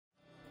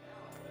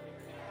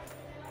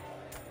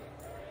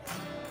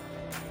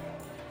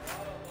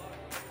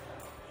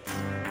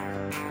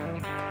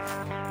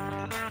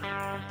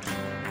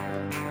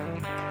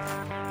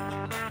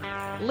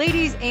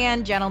Ladies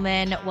and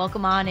gentlemen,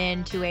 welcome on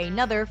in to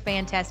another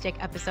fantastic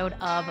episode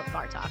of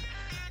Bar Talk.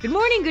 Good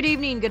morning, good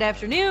evening, good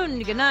afternoon,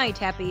 good night,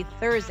 happy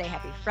Thursday,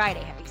 happy Friday,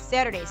 happy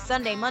Saturday,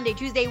 Sunday, Monday,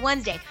 Tuesday,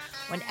 Wednesday.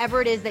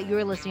 Whenever it is that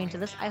you're listening to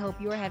this, I hope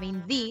you are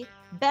having the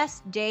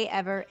best day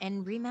ever.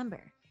 And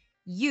remember,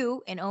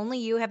 you and only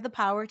you have the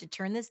power to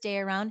turn this day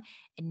around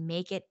and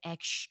make it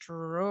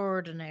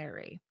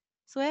extraordinary.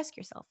 So ask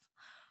yourself,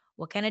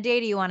 what kind of day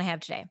do you want to have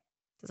today?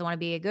 Does it want to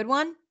be a good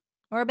one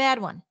or a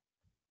bad one?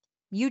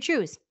 You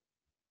choose.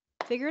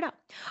 Figure it out.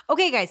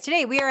 Okay, guys,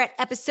 today we are at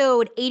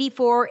episode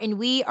 84 and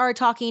we are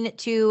talking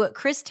to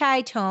Chris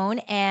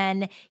Titone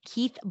and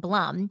Keith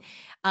Blum.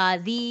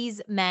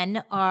 These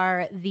men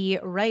are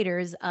the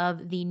writers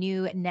of the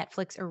new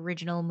Netflix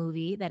original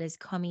movie that is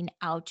coming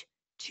out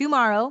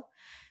tomorrow.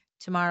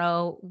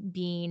 Tomorrow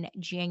being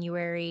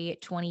January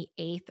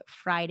 28th,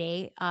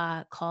 Friday,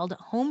 called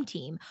Home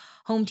Team.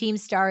 Home Team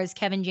stars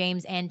Kevin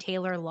James and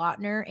Taylor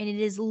Lautner, and it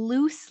is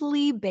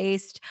loosely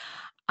based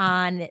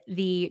on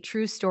the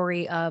true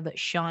story of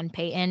Sean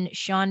Payton.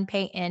 Sean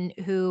Payton,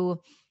 who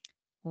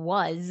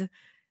was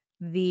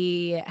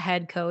the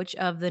head coach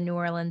of the New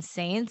Orleans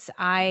Saints.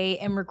 I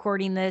am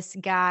recording this,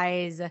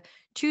 guys,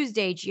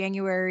 Tuesday,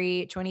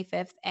 January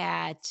 25th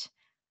at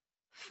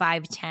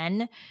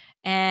 5:10.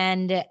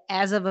 And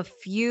as of a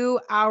few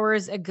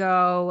hours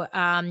ago,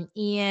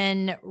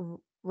 Ian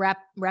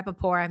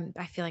Rappaport,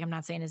 I feel like I'm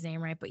not saying his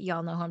name right, but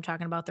y'all know who I'm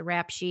talking about, the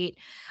rap sheet,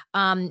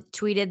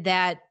 tweeted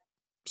that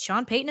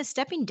Sean Payton is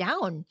stepping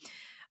down.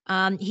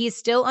 He is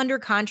still under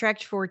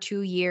contract for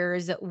 2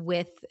 years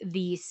with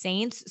the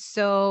Saints.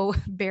 So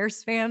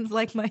Bears fans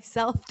like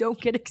myself don't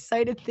get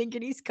excited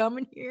thinking he's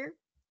coming here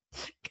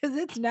because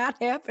it's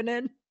not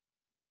happening.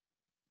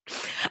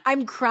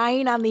 I'm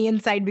crying on the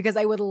inside because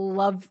I would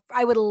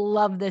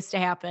love this to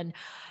happen.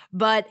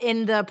 But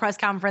in the press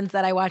conference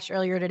that I watched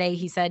earlier today,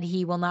 he said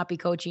he will not be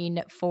coaching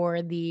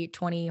for the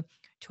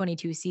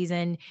 2022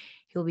 season.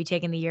 He'll be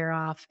taking the year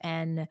off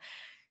and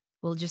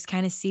we'll just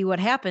kind of see what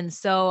happens.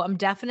 So I'm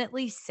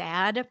definitely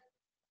sad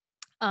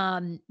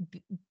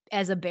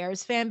as a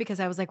Bears fan because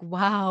I was like,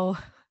 wow,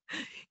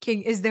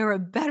 is there a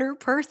better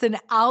person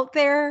out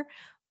there?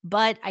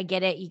 But I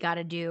get it. You got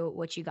to do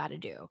what you got to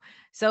do.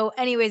 So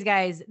anyways,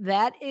 guys,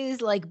 that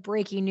is like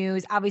breaking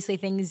news. Obviously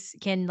things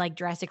can like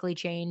drastically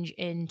change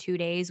in 2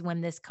 days when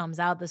this comes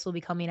out. This will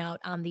be coming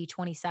out on the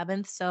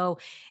 27th. So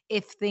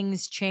if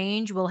things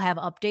change, we'll have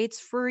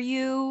updates for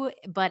you.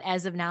 But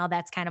as of now,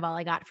 that's kind of all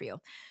I got for you.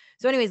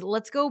 So anyways,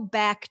 let's go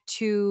back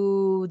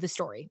to the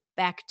story,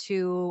 back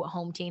to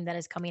Home Team that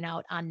is coming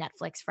out on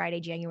Netflix Friday,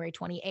 January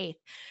 28th.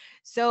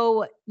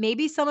 So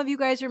maybe some of you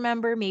guys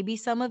remember, maybe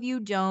some of you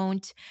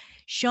don't.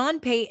 Sean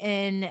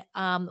Payton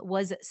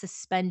was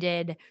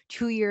suspended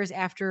 2 years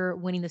after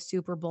winning the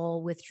Super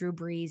Bowl with Drew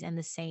Brees and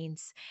the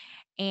Saints.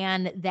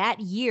 And that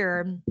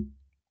year,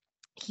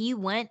 he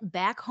went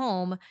back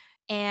home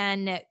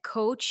and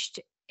coached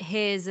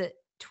his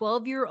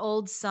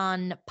 12-year-old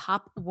son,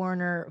 Pop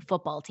Warner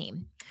football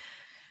team.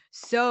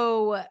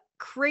 So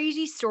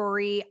crazy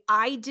story.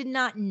 I did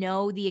not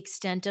know the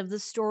extent of the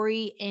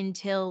story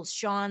until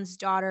Sean's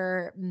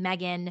daughter,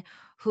 Megan,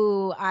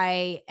 who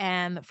I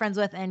am friends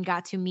with and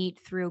got to meet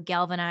through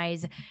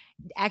Galvanize,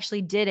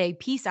 actually did a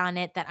piece on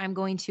it that I'm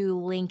going to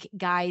link,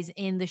 guys,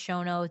 in the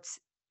show notes.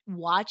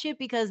 Watch it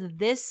because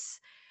this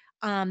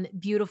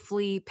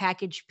beautifully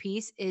packaged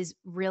piece is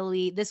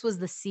really, this was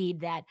the seed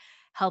that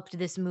helped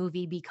this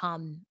movie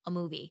become a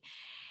movie.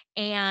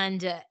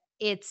 And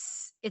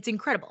it's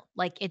incredible.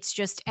 Like it's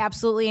just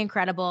absolutely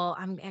incredible.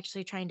 I'm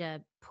actually trying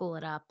to pull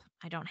it up.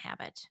 I don't have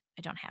it.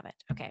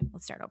 Okay,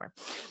 let's start over.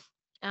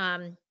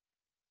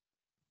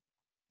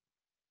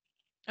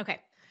 Okay.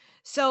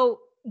 So,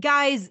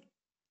 guys,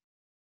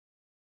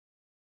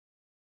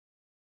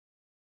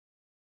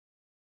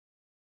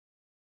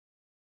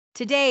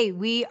 today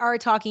we are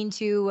talking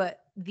to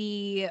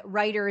the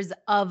writers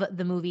of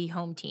the movie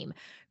Home Team,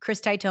 Chris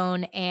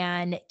Titone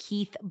and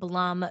Keith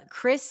Blum.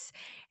 Chris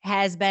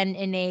has been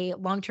in a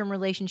long-term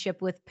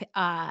relationship with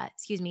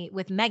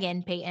with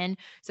Megan Payton.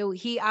 So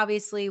he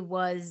obviously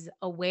was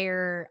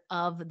aware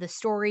of the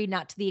story,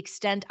 not to the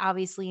extent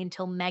obviously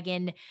until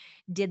Megan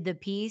did the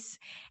piece.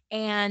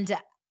 And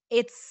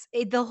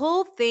the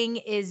whole thing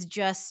is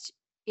just,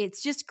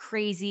 it's just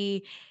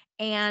crazy.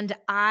 And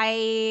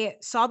I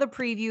saw the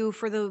preview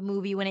for the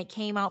movie when it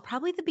came out,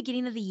 probably the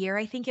beginning of the year,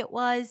 I think it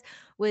was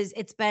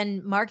it's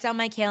been marked on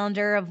my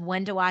calendar of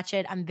when to watch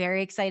it. I'm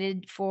very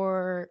excited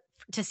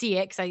to see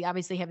it because I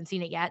obviously haven't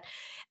seen it yet.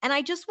 And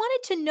I just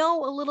wanted to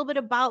know a little bit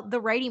about the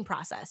writing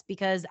process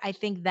because I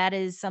think that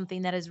is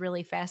something that is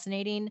really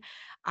fascinating.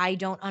 I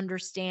don't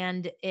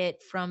understand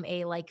it from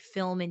a like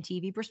film and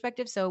TV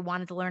perspective, so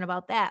wanted to learn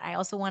about that. I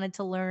also wanted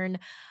to learn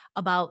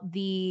about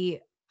the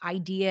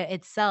idea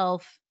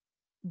itself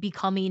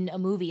becoming a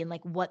movie and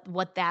like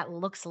what that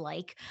looks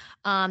like.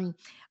 Um,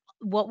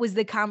 what was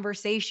the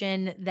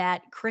conversation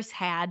that Chris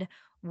had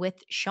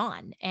with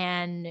Sean?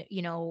 And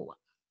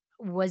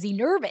Was he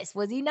nervous?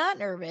 Was he not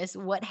nervous?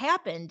 What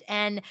happened?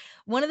 And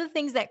one of the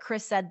things that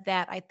Chris said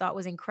that I thought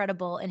was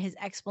incredible, and his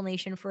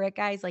explanation for it,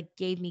 guys, like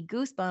gave me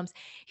goosebumps.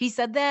 He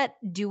said that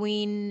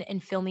doing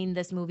and filming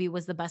this movie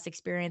was the best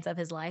experience of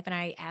his life. And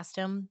I asked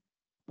him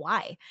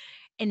why.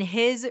 And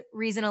his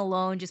reason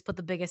alone just put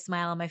the biggest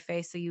smile on my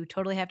face. So you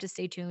totally have to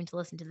stay tuned to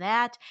listen to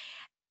that.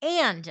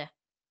 And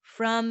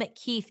from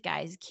Keith,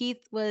 guys,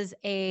 Keith was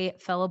a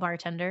fellow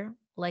bartender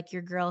like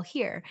your girl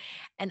here.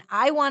 And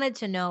I wanted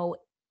to know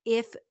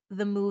if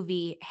the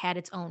movie had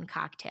its own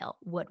cocktail,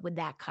 what would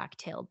that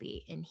cocktail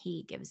be? And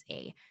he gives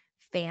a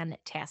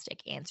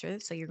fantastic answer.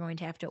 So you're going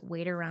to have to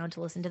wait around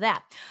to listen to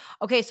that.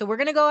 Okay, so we're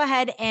going to go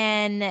ahead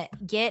and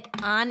get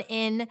on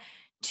in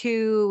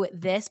to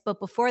this. But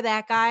before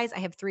that, guys, I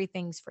have 3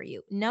 things for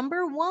you.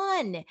 Number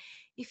 1,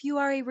 if you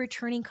are a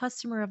returning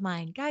customer of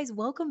mine, guys,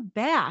 welcome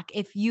back.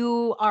 If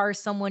you are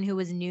someone who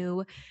is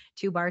new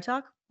to Bar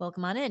Talk,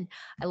 welcome on in.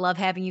 I love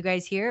having you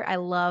guys here. I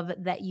love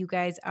that you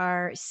guys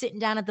are sitting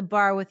down at the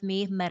bar with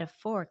me,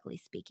 metaphorically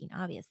speaking,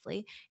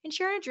 obviously, and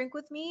sharing a drink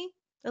with me.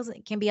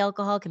 It can be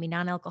alcohol, can be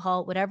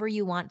non-alcohol, whatever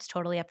you want. It's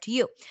totally up to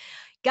you.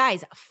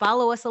 Guys,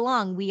 follow us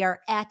along. We are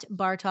at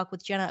Bar Talk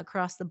with Jenna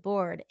across the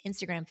board.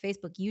 Instagram,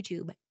 Facebook,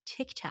 YouTube,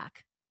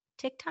 TikTok.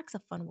 TikTok's a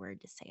fun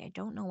word to say. I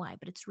don't know why,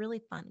 but it's really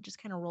fun. It just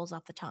kind of rolls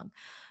off the tongue.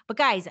 But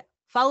guys,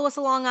 follow us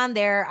along on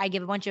there. I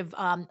give a bunch of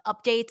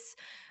updates,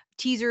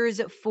 teasers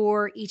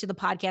for each of the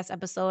podcast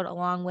episode,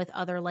 along with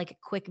other like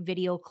quick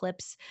video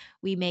clips.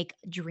 We make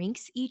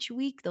drinks each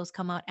week. Those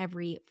come out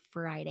every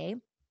Friday.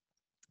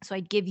 So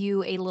I'd give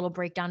you a little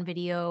breakdown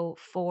video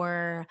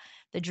for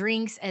the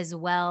drinks as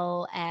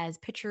well as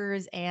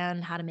pictures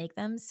and how to make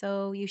them.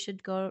 So you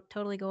should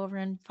totally go over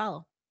and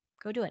follow.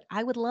 Go do it.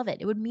 I would love it.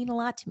 It would mean a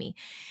lot to me.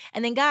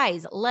 And then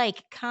guys,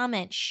 like,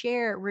 comment,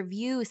 share,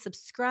 review,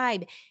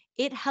 subscribe.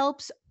 It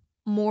helps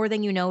more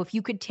than you know. If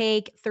you could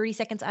take 30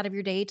 seconds out of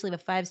your day to leave a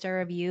 5-star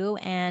review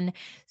and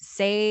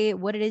say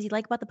what it is you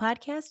like about the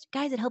podcast,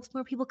 guys, it helps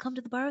more people come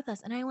to the bar with us.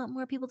 And I want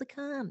more people to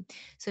come.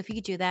 So if you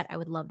could do that, I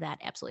would love that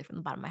absolutely from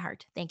the bottom of my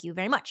heart. Thank you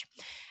very much.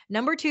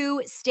 Number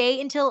 2, stay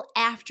until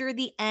after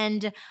the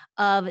end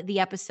of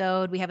the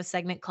episode. We have a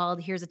segment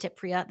called Here's a Tip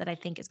for Ya that I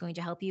think is going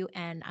to help you.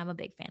 And I'm a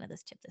big fan of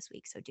this tip this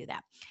week. So do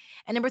that.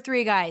 And number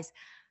 3, guys,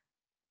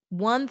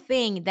 one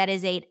thing that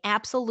is an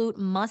absolute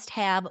must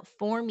have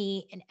for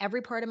me in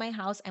every part of my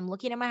house. I'm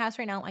looking at my house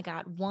right now. I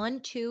got 1,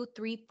 2,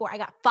 3, 4. I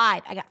got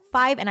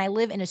 5. And I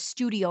live in a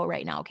studio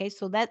right now. Okay.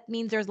 So that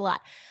means there's a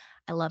lot.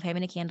 I love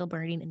having a candle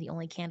burning, and the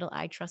only candle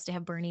I trust to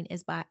have burning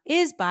is by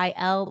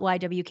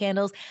LYW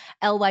Candles.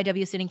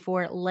 LYW sitting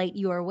for Light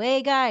Your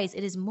Way, guys.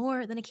 It is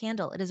more than a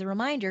candle. It is a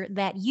reminder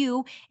that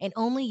you and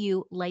only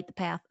you light the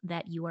path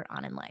that you are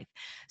on in life.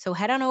 So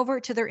head on over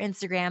to their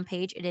Instagram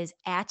page. It is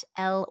at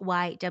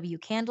LYW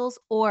Candles,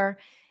 or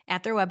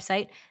at their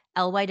website,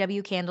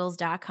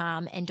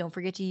 lywcandles.com. And don't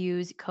forget to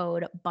use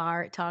code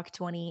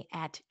BARTALK20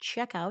 at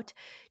checkout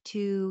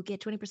to get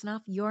 20%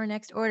 off your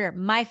next order.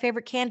 My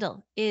favorite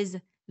candle is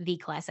the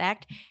Class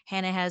Act.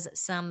 Hannah has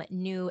some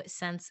new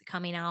scents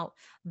coming out.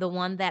 The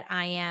one that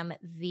I am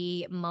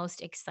the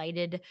most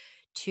excited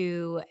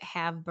to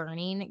have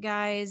burning,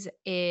 guys,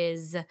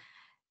 is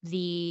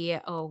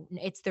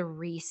it's the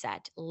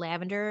Reset.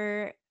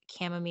 Lavender,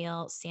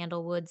 chamomile,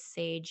 sandalwood,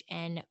 sage,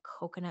 and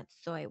coconut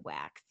soy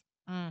wax.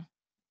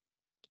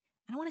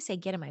 I don't want to say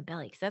get in my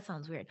belly because that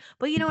sounds weird,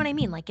 but you know what I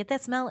mean? Like, get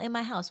that smell in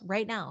my house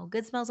right now.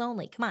 Good smells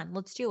only. Come on,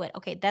 let's do it.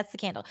 Okay, that's the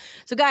candle.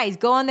 So guys,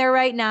 go on there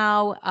right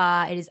now.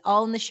 It is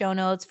all in the show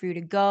notes for you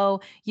to go.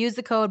 Use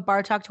the code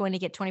BARTALK20 to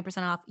get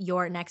 20% off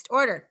your next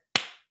order.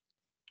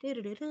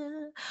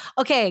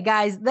 Okay,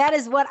 guys, that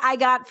is what I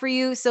got for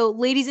you. So,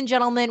 ladies and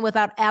gentlemen,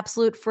 without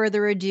absolute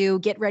further ado,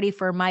 get ready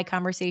for my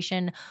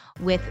conversation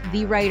with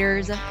the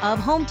writers of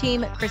Home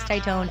Team, Chris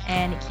Titone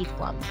and Keith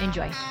Plum.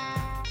 Enjoy.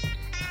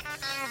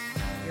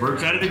 We're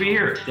excited to be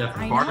here.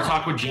 Definitely. Bar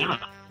Talk with Jenna.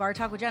 Bar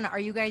Talk with Jenna. Are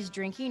you guys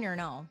drinking or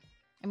no?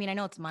 I mean, I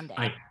know it's Monday.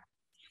 I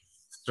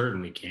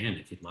certainly can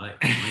if you'd like.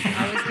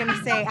 I was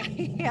gonna say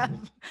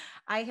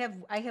I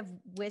have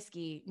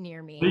whiskey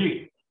near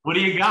me. What do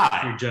you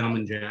got? Your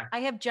Gentleman Jack. I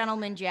have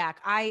Gentleman Jack.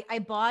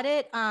 I bought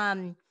it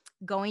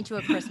going to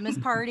a Christmas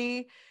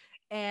party,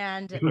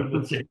 and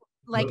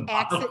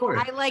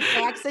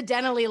I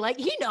accidentally, like,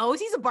 he knows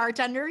he's a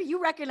bartender.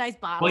 You recognize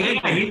bottles. Well,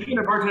 yeah, he's been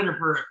a bartender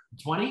for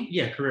 20.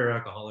 Yeah, career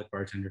alcoholic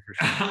bartender for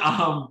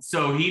sure.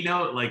 So he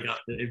knows, like,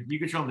 if you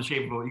can show him the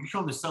shape of it, you can show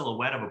him the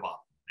silhouette of a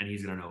bottle, and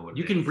he's gonna know what.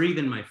 You can breathe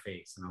in my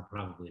face, and I'll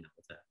probably know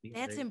what that means.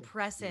 That's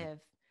impressive.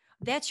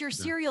 That's your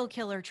serial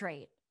killer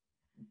trait.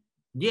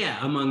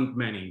 Yeah, among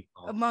many.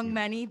 Among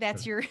many,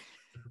 that's your.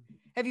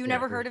 Have you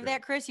never heard of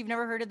that, Chris? You've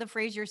never heard of the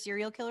phrase "your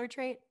serial killer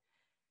trait"?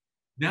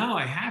 No,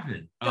 I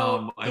haven't.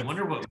 So I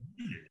wonder what.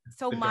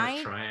 So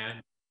mine,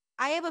 triad.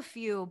 I have a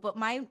few, but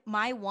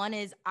my one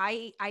is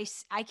I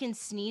can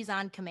sneeze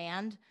on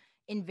command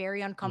in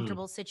very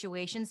uncomfortable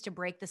situations to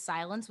break the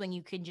silence when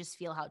you can just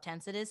feel how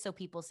tense it is. So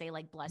people say,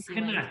 like, bless you.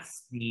 You cannot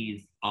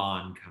sneeze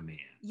on command.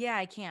 Yeah,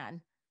 I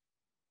can.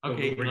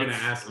 Okay, we're gonna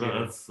ask you.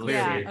 Let's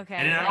yeah, see. okay.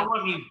 And then I don't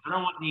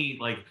want any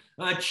like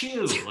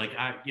chew. Like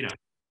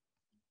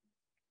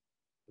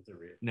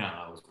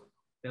No,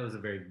 that was a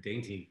very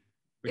dainty.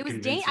 It was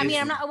I mean,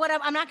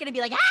 I'm not going to be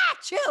like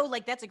chew,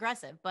 like that's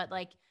aggressive, but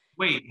like.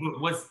 Wait,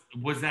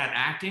 was that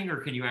acting, or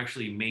can you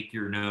actually make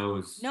your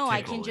nose? No,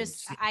 I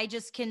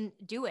just can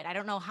do it. I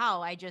don't know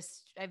how.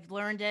 I've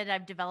learned it.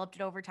 I've developed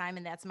it over time,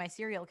 and that's my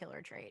serial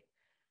killer trait.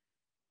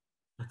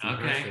 That's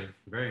impressive.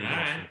 Very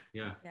impressive. Right.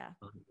 Yeah. Yeah.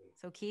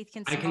 So Keith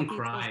can. I can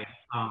cry.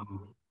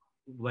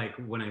 Like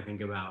when I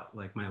think about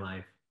like my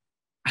life.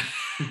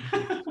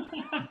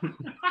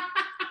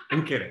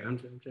 I'm kidding. I'm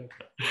joking.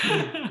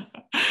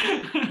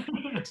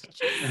 That's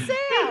just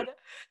sad.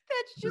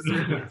 That's just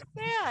really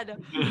sad.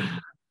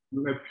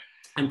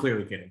 I'm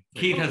clearly kidding.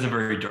 Keith has a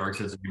very dark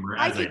sense of humor.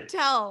 I can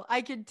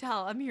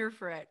tell. I'm here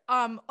for it.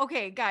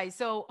 Okay, guys.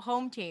 So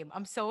home team.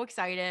 I'm so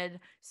excited.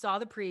 Saw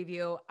the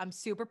preview. I'm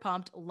super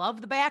pumped.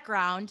 Love the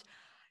background.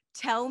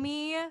 Tell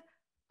me,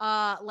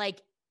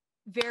 like,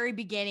 very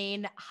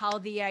beginning, how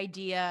the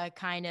idea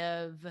kind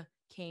of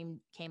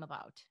came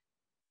about.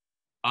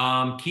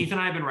 Keith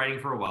and I have been writing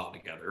for a while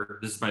together.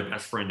 This is my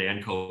best friend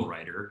and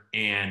co-writer,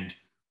 and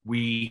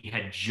we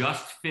had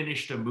just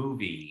finished a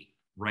movie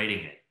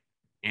writing it.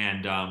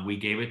 And we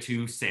gave it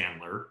to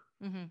Sandler.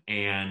 Mm-hmm.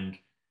 And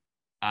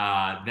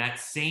that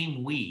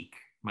same week,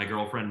 my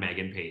girlfriend,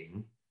 Megan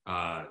Payton,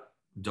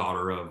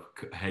 daughter of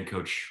head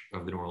coach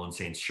of the New Orleans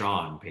Saints,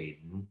 Sean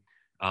Payton,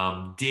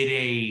 did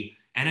a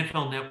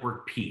NFL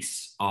Network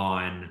piece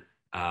on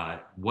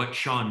what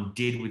Sean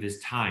did with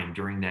his time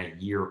during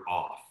that year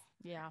off.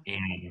 Yeah.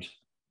 And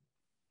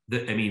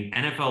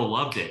NFL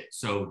loved it.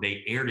 So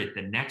they aired it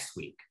the next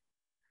week.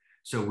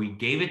 So we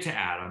gave it to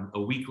Adam.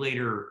 A week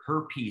later,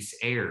 her piece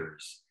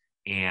airs,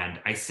 and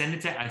I sent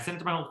it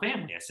to my whole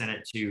family. I sent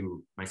it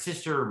to my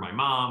sister, my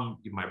mom,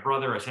 my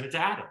brother. I sent it to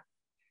Adam,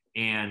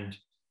 and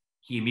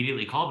he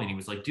immediately called me and he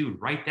was like, "Dude,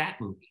 write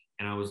that movie."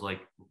 And I was like,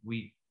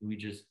 "We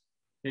just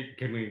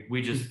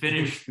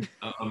finished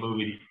a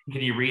movie.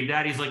 Can you read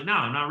that?" He's like, "No,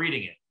 I'm not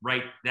reading it.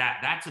 Write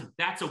that.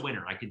 That's a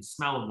winner. I can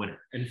smell a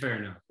winner." And fair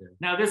enough. Yeah.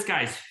 Now this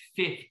guy's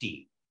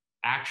 50,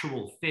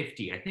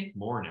 I think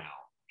more now.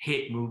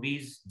 Hit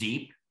movies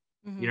deep.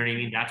 Mm-hmm. You know what I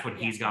mean? That's what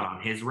he's got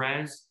on his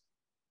res.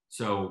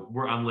 So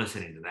I'm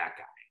listening to that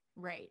guy.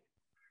 Right.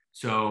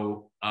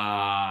 So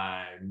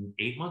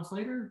 8 months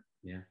later,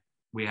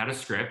 we had a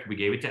script. We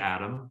gave it to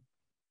Adam.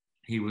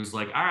 He was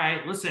like, "All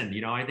right, listen,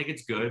 I think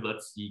it's good.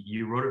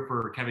 You wrote it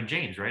for Kevin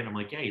James, right?" And I'm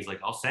like, "Yeah." He's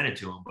like, "I'll send it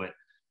to him." But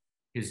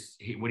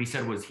what he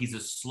said was he's a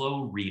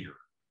slow reader,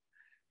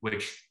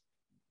 which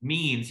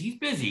means he's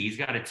busy. He's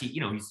got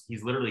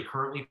he's literally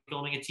currently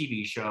filming a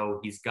TV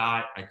show. He's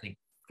got, I think,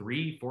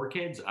 3-4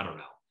 kids. I don't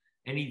know.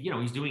 And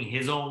he's doing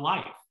his own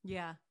life.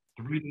 Yeah.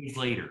 3 days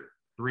later,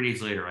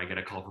 I get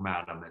a call from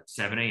Adam at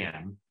 7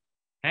 a.m.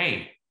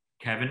 "Hey,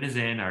 Kevin is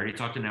in. I already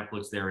talked to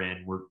Netflix. They're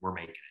in. We're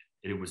making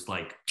it." It was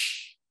like,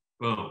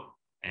 boom.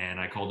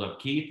 And I called up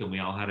Keith, and we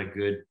all had a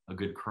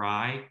good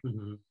cry.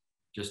 Mm-hmm.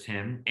 Just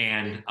him.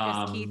 And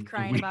just Keith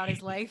crying about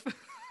his life.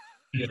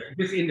 Yeah,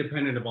 just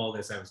independent of all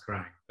this, I was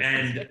crying.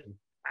 And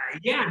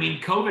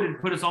COVID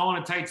had put us all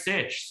in a tight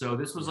stitch. So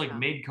this was like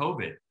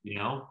mid-COVID,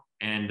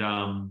 And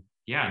and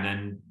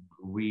then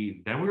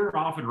we were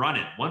off and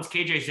running. Once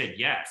KJ said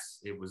yes,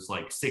 it was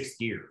like sixth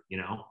gear,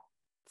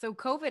 So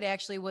COVID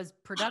actually was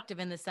productive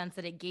in the sense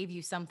that it gave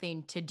you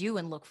something to do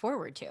and look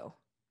forward to.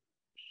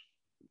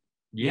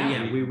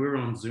 Yeah, we were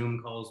on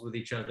Zoom calls with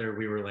each other.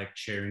 We were like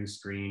sharing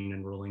screen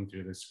and rolling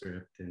through the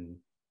script and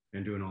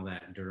doing all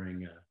that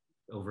during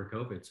over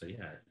COVID. So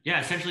yeah.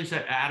 Essentially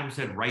Adam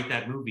said, write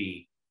that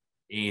movie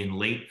in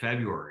late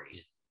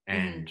February,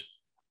 and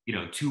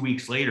 2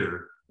 weeks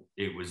later,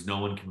 it was No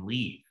One Can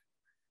Leave.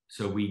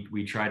 So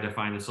we tried to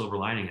find the silver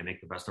lining and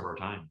make the best of our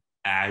time,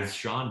 as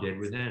Sean did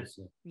with his.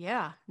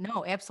 Yeah,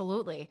 no,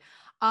 absolutely.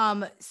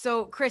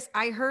 So Chris,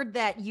 I heard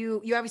that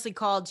you obviously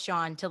called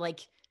Sean to like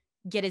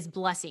get his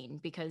blessing,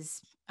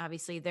 because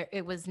obviously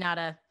it was not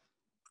a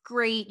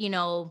great,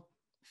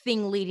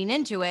 thing leading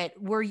into it.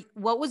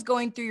 What was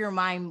going through your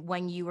mind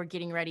when you were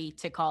getting ready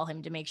to call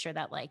him to make sure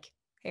that like,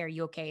 "Hey, are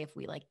you okay if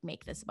we like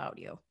make this about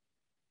you?"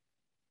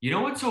 You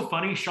know what's so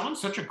funny?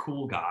 Sean's such a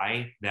cool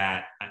guy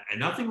that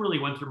nothing really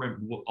went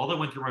through all that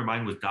went through my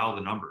mind was dial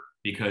the number,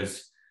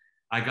 because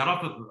I got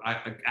off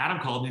Adam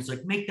called me. He's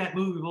like, "Make that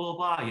movie, blah,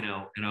 blah,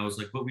 blah," and I was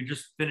like, "But we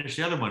just finished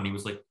the other one." And he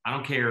was like, "I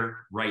don't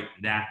care, write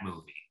that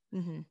movie."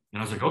 Mm-hmm. And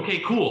I was like, "Okay,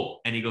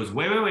 cool." And he goes,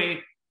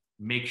 wait,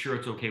 make sure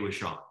it's okay with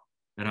Sean.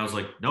 And I was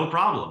like, "No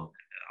problem.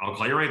 I'll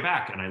call you right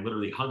back." And I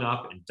literally hung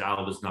up and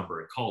dialed his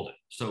number and called it.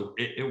 So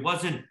it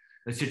wasn't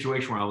a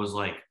situation where I was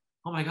like,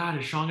 "Oh my God,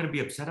 is Sean going to be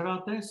upset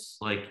about this?"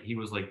 Like, he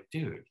was like,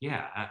 "Dude,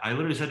 yeah." I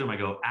literally said to him, I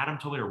go, "Adam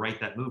told me to write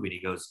that movie." And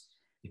he goes,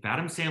 "If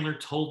Adam Sandler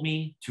told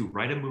me to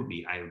write a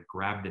movie, I would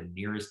grab the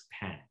nearest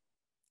pen."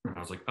 And I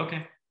was like,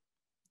 "Okay.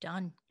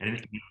 Done."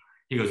 And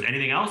he goes,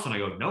 "Anything else?" And I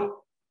go,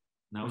 "Nope."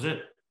 And that was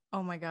it.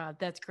 Oh my God,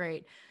 that's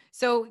great.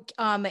 So,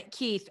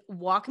 Keith,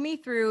 walk me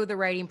through the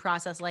writing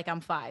process like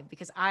I'm 5,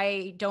 because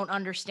I don't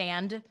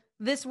understand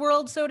this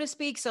world, so to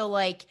speak? So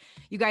like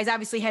you guys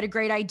obviously had a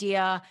great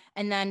idea.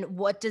 And then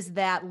what does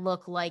that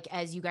look like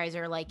as you guys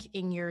are like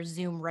in your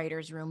Zoom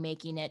writer's room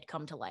making it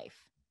come to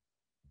life?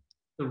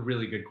 A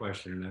really good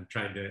question, and I've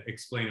tried to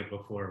explain it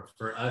before.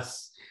 For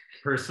us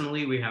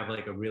personally, we have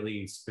like a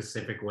really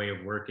specific way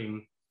of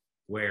working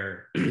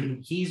where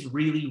he's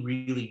really,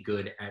 really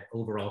good at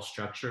overall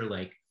structure.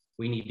 Like,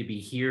 we need to be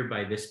here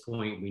by this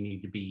point, we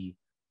need to be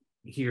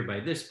here by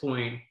this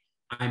point.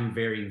 I'm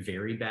very,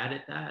 very bad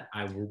at that.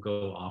 I will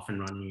go off and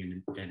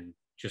running and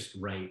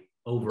just overwrite.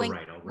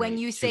 When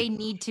you say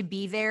need to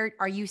be there,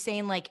 are you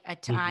saying like a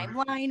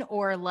timeline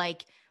or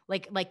like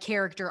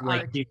character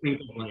like arc? you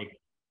think of like,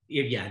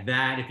 yeah,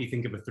 that if you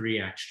think of a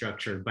 3-act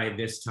structure, by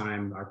this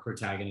time our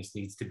protagonist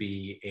needs to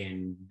be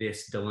in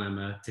this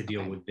dilemma to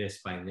deal with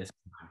this by this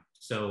time.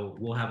 So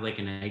we'll have like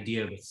an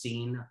idea of a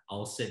scene.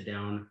 I'll sit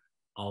down,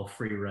 I'll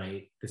free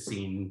write the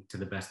scene to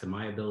the best of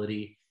my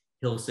ability.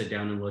 He'll sit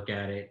down and look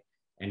at it,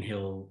 and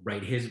he'll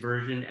write his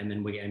version, and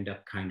then we end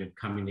up kind of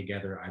coming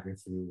together either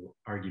through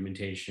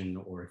argumentation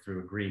or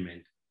through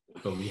agreement.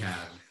 But we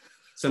have,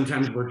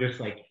 sometimes we're just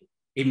like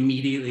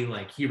immediately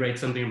like, he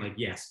writes something, I'm like,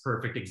 yes,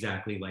 perfect,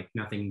 exactly, like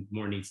nothing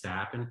more needs to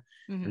happen.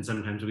 And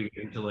sometimes we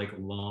get into like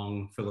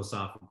long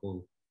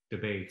philosophical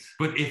debates.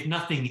 But if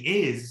nothing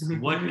is,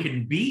 what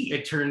can be?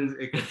 It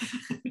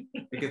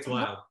gets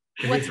wild.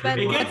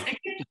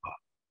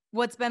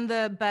 What's been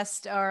the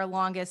best or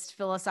longest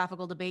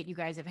philosophical debate you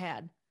guys have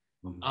had?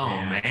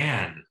 Oh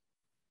man.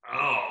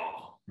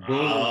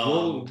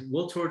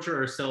 We'll torture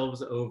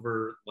ourselves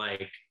over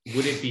like,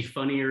 would it be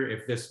funnier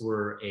if this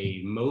were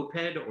a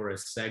moped or a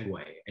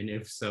Segway? And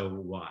if so,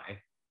 why?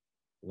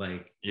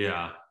 Like,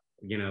 yeah,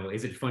 you know,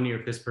 is it funnier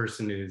if this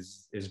person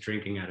is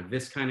drinking out of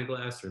this kind of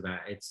glass or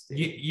that?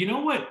 You know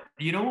what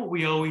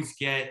we always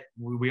get,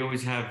 we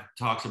always have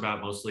talks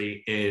about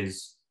mostly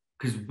is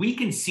because we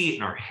can see it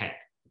in our head,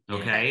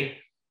 okay?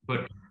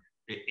 But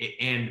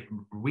and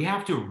we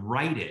have to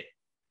write it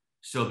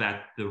so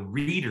that the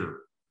reader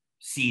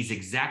sees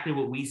exactly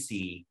what we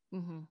see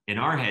in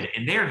our head,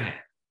 in their head.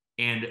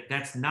 And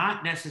that's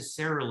not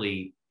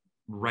necessarily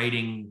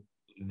writing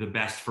the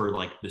best for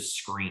like the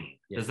screen.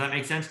 Yeah. Does that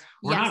make sense?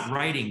 We're not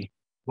writing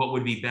what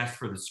would be best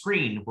for the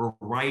screen. We're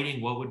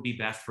writing what would be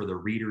best for the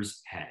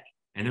reader's head.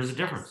 And there's a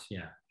difference.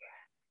 Yeah.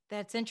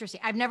 That's interesting.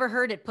 I've never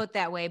heard it put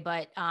that way,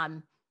 but I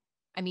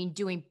mean,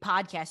 doing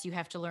podcasts, you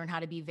have to learn how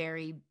to be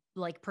very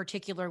like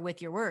particular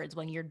with your words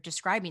when you're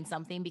describing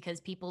something,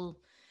 because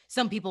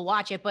some people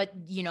watch it, but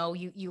you know,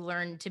 you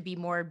learn to be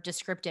more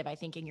descriptive, I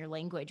think, in your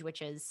language,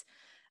 which is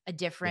a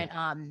different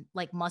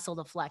like muscle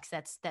to flex.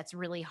 That's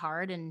really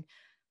hard.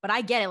 But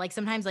I get it. Like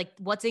sometimes like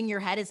what's in your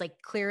head is like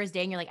clear as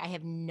day. And you're like, I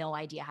have no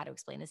idea how to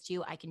explain this to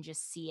you. I can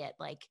just see it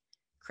like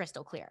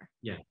crystal clear.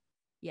 Yeah.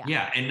 Yeah.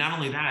 Yeah. And not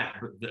only that,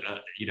 but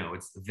you know,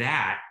 it's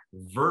that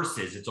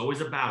versus, it's always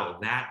a battle,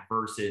 that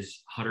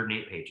versus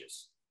 108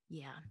 pages.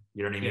 Yeah.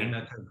 You know what I mean?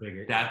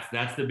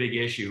 That's the big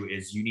issue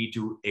is you need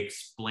to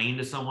explain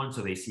to someone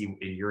so they see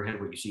in your head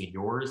what you see in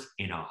yours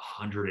in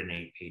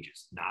 108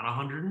 pages, not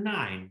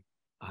 109,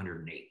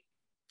 108.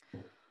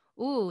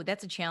 Ooh,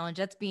 that's a challenge.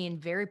 That's being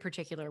very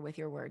particular with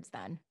your words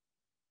then.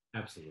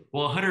 Absolutely.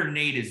 Well,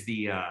 108 is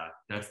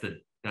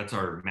that's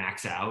our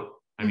max out.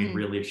 I mean,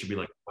 really it should be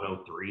like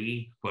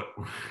 103, but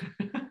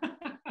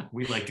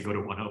we like to go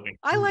to 108.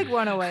 I like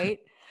 108.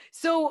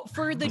 So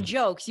for the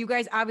jokes, you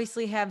guys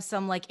obviously have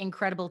some like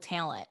incredible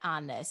talent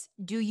on this.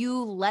 Do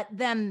you let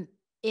them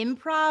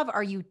improv?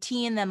 Are you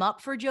teeing them up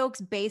for jokes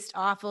based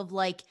off of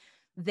like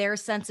their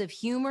sense of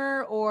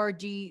humor, or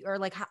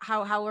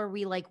how are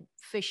we like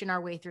fishing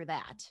our way through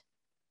that?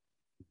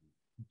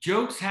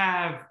 Jokes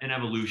have an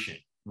evolution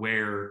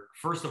where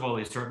first of all,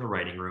 they start in the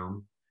writing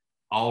room.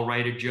 I'll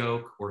write a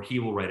joke or he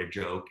will write a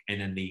joke, and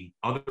then the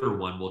other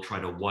one will try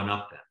to one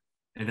up them.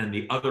 And then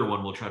the other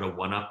one will try to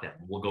one up them.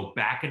 We'll go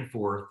back and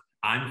forth.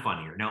 I'm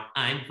funnier. No,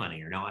 I'm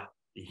funnier. No,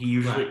 he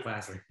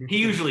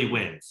usually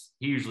wins.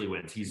 He usually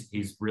wins.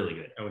 He's really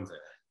good. I wouldn't say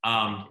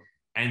that.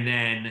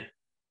 And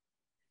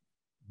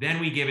then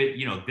we give it,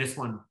 you know, this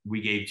one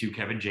we gave to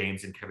Kevin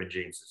James, and Kevin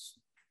James is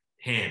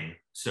him.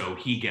 So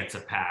he gets a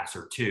pass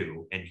or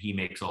two, and he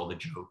makes all the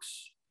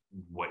jokes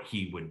what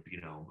he would, you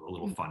know, a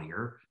little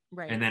funnier.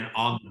 Right. And then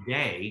on the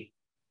day,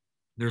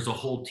 there's a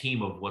whole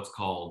team of what's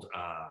called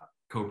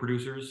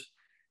co-producers.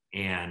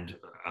 And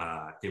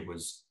it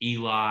was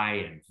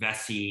Eli and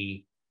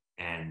Vesey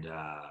and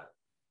a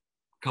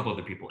couple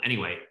other people.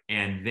 Anyway,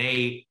 and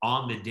they,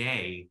 on the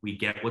day, we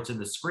get what's in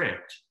the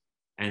script,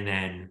 and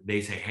then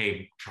they say,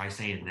 hey, try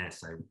saying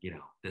this.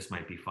 This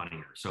might be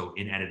funnier. So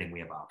in editing, we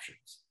have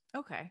options.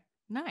 Okay,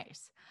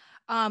 nice.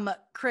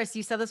 Chris,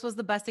 you said this was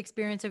the best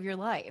experience of your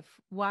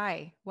life.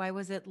 Why? Why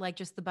was it like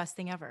just the best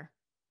thing ever?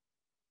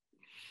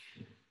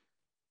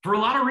 For a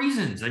lot of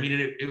reasons. I mean,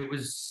 it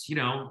was, you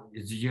know,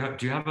 do you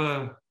have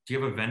a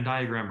Venn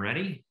diagram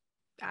ready?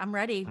 I'm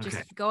ready. Okay.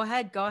 Just go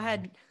ahead. I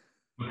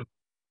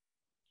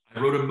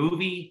wrote a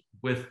movie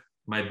with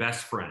my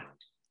best friend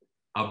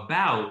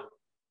about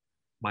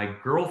my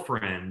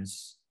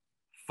girlfriend's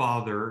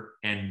father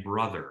and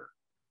brother.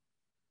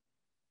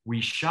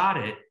 We shot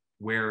it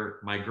where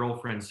my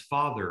girlfriend's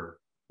father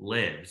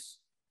lives.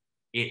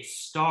 It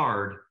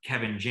starred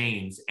Kevin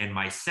James and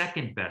my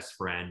second best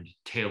friend,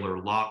 Taylor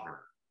Lautner.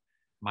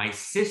 My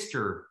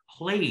sister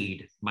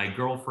played my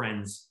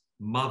girlfriend's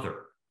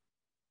mother.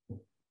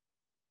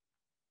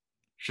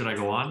 Should I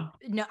go on?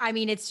 No, I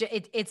mean, it's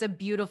a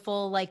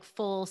beautiful, like,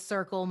 full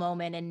circle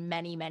moment, and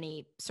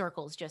many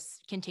circles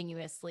just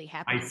continuously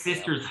happen. My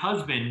sister's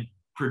husband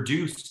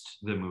produced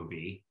the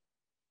movie.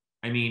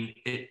 I mean,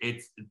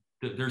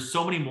 there's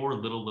so many more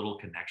little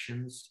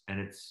connections, and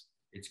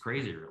it's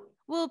crazy, really.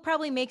 Well, it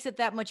probably makes it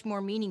that much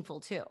more meaningful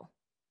too.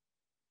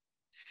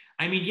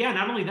 I mean, yeah,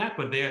 not only that,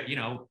 but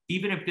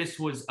even if this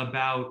was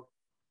about,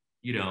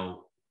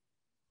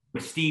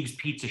 Steve's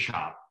Pizza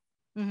Shop,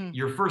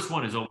 your first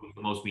one is always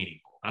the most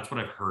meaningful. That's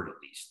what I've heard, at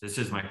least. This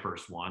is my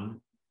first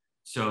one.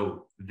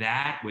 So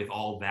that, with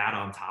all that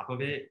on top of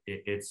it,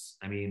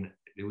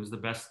 it was the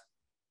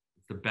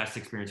best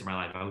experience of my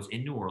life. I was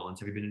in New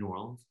Orleans. Have you been to New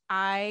Orleans?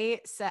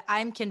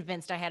 I'm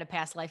convinced I had a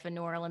past life in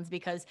New Orleans,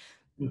 because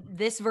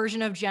this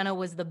version of Jenna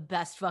was the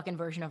best fucking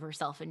version of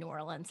herself in New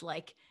Orleans.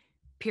 Like,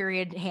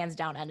 period, hands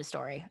down, end of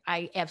story.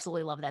 I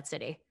absolutely love that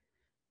city.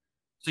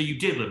 So you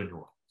did live in New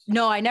Orleans?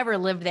 No, I never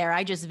lived there.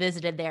 I just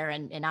visited there,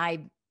 and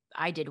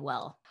I did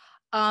well.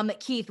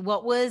 Keith,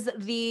 what was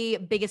the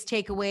biggest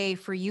takeaway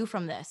for you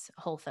from this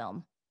whole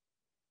film?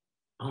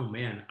 Oh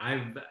man,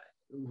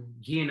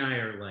 he and I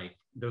are like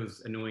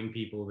those annoying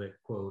people that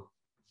quote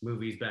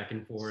movies back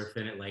and forth,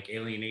 and it like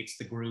alienates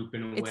the group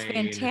in a way. It's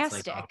fantastic. And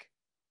it's like,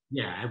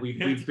 yeah, we've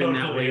been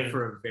that way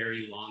for a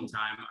very long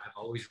time. I've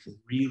always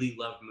really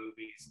loved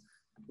movies.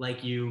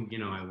 Like you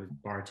know, I was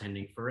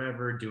bartending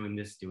forever, doing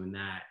this, doing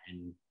that,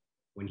 and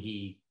when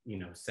he,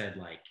 said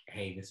like,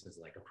 hey, this is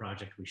like a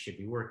project we should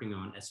be working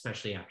on,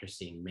 especially after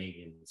seeing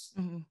Megan's,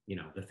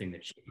 the thing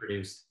that she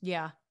produced.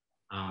 Yeah.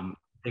 I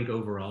think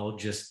overall,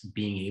 just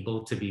being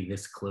able to be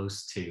this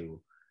close to,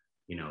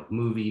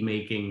 movie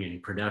making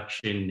and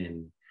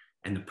production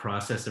and the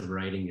process of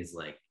writing is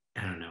like,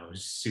 I don't know,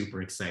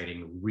 super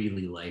exciting,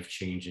 really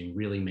life-changing,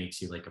 really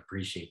makes you like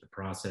appreciate the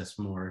process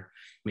more,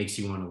 makes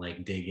you want to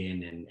like dig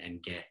in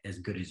and get as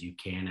good as you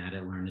can at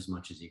it, learn as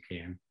much as you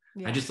can.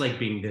 Yeah. I just like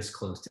being this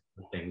close to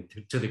the thing,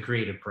 to the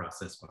creative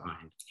process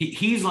behind.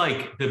 He's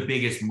like the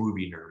biggest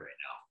movie nerd right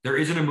now. There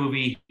isn't a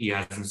movie he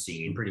hasn't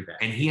seen. Pretty bad.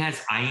 And he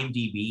has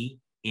IMDb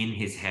in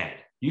his head.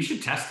 You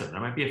should test it. That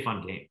might be a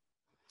fun game.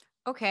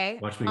 Okay.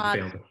 Watch me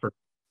fail the first.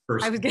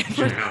 I was getting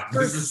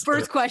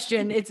first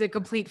question. It's a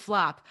complete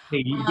flop.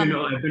 Hey, I've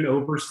been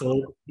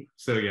oversold.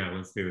 So yeah,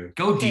 let's do it.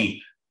 Go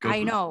deep.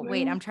 I know.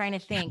 Wait, I'm trying to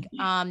think.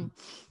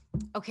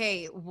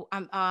 Okay.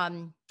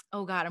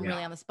 Oh God, I'm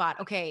really on the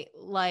spot. Okay,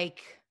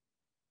 like,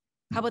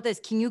 how about this?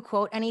 Can you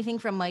quote anything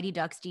from Mighty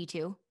Ducks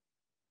D2?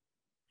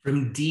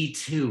 From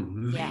D2,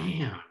 man.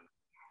 Yeah.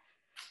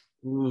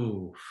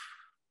 Ooh.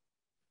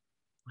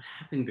 What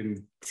happened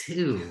in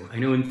 2? I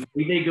know in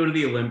 3 they go to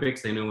the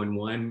Olympics. I know in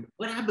 1.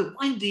 What happened?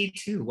 Why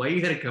D2? Why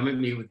you got to come at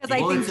me with?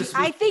 Because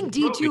I think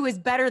D2 is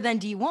better than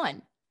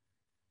D1.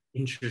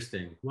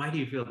 Interesting. Why do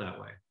you feel that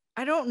way?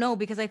 I don't know,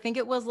 because I think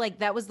it was like,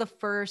 that was the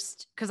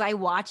first, because I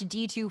watched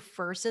D2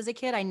 first as a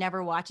kid. I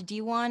never watched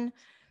D1.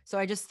 So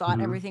I just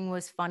thought everything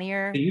was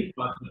funnier. You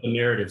thought the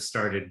narrative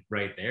started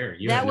right there.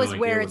 That was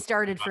where it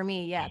started for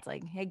me. Yeah, it's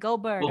like, hey,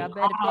 Goldberg, I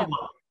bet it.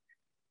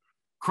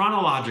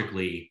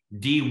 Chronologically,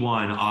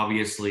 D1,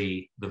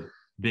 obviously, the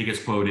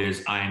biggest quote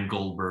is, I am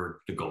Goldberg,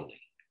 the goalie.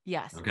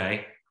 Yes.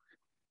 Okay.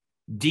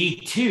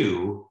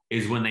 D2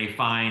 is when they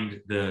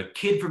find the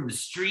kid from the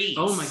streets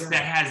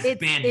that has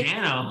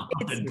bandana.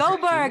 It's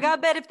Goldberg. I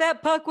bet if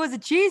that puck was a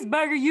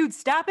cheeseburger, you'd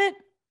stop it.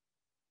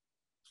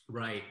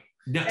 Right.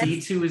 No,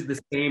 D2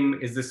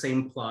 is the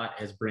same plot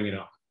as Bring It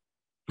On.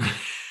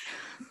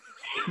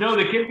 No,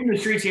 the kid from the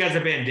streets, he has a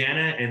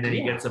bandana, and then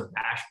he gets a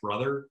bash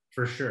brother.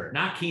 For sure.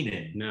 Not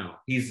Keenan. No.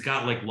 He's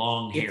got like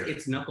long hair.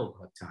 It's knuckle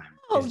puck time.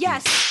 Oh,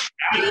 yes.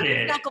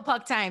 Knuckle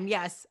puck time,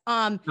 yes.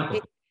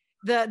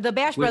 The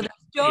Bash Brothers,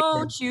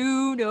 don't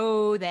you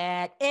know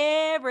that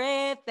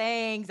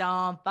everything's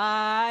on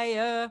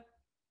fire?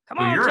 Come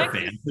on, you're a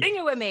fan. Sing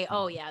it with me.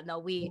 Oh, yeah,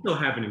 no, You still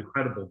have an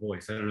incredible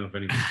voice. I don't know if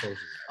anyone told you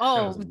that.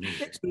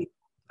 Oh,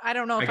 I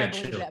don't know if I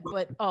believe that,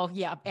 but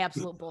yeah,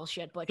 absolute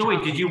bullshit. But so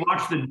wait, did you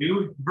watch the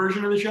new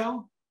version of the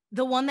show?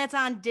 The one that's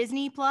on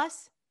Disney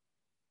Plus?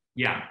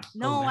 Yeah.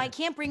 No, I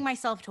can't bring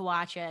myself to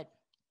watch it.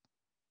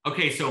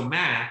 Okay, so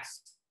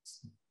Max,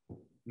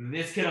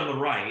 this kid on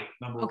the right,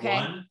 number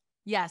 1,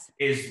 yes,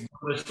 is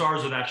one of the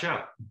stars of that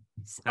show.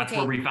 That's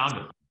where we found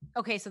him.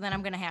 Okay, so then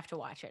I'm gonna have to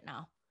watch it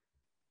now.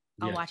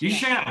 I'll watch it. You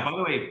should have. By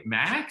the way,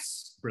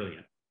 Max,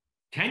 brilliant.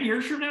 10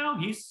 years from now,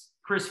 he's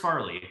Chris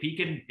Farley. If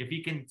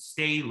he can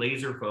stay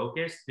laser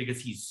focused,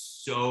 because he's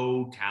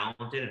so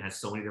talented and has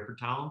so many different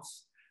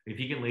talents, if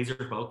he can laser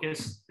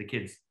focus, the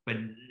kid's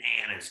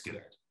bananas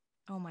good.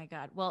 Oh my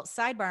God. Well,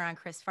 sidebar on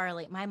Chris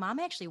Farley. My mom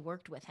actually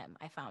worked with him,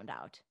 I found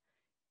out.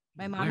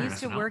 My mom used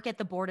to work at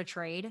the Board of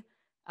Trade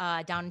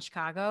down in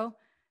Chicago.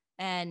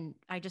 And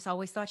I just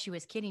always thought she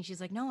was kidding.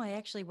 She's like, no, I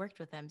actually worked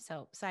with him.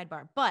 So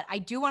sidebar. But I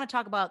do want to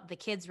talk about the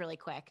kids really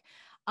quick.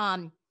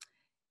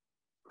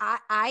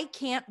 I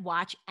can't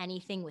watch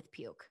anything with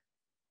puke.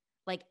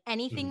 Like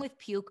anything Mhm. with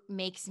puke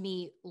makes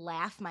me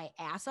laugh my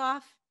ass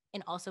off,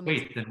 and also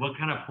makes Wait, then what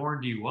kind of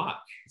porn do you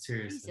watch?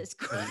 Seriously. Jesus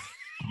Christ.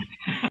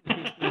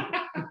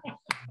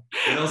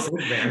 What else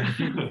is there?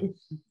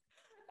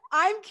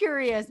 I'm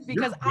curious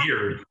because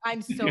You're weird.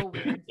 I'm so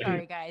weird.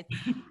 Sorry, guys.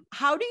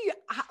 How do you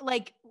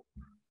like?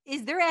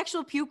 Is there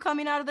actual puke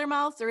coming out of their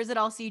mouths, or is it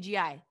all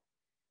CGI?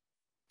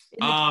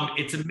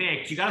 It's a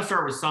mix. You got to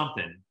start with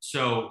something.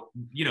 So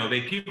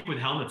they puke with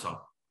helmets on.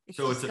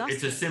 So it's a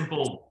disgusting.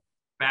 simple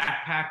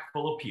backpack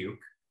full of puke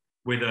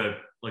with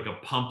a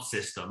pump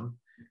system,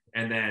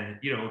 and then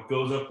it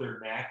goes up their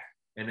neck,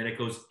 and then it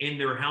goes in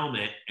their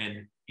helmet,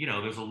 and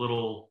there's a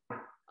little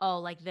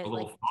like the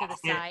little to the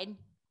faucet. side.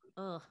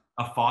 Ugh.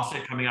 A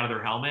faucet coming out of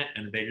their helmet,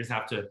 and they just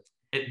have to.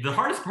 The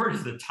hardest part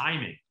is the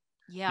timing.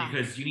 Yeah.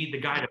 Because you need the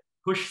guy to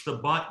push the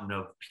button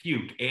of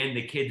puke and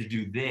the kid to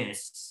do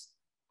this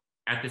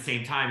at the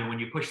same time. And when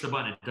you push the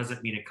button, it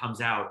doesn't mean it comes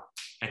out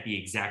at the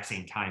exact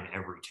same time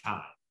every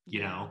time,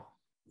 you know?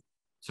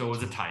 So it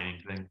was a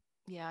timing thing.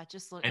 Yeah,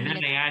 just look. And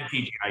then they add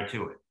CGI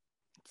to it.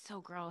 It's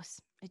so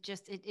gross. It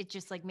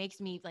just like makes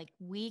me like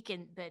weak,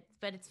 and but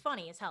it's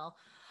funny as hell.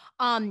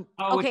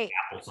 Okay.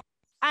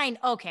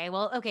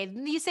 Okay.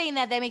 You saying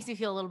that makes me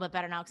feel a little bit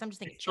better now, because I'm just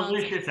thinking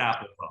delicious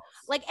applesauce.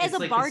 Like as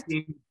a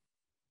bartender,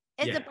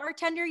 I've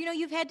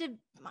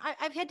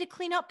had to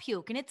clean up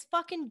puke, and it's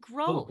fucking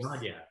gross. Oh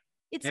God, yeah.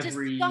 It's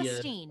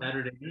disgusting.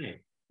 Saturday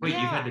night. Wait,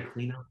 you've had to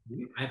clean up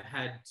puke? I've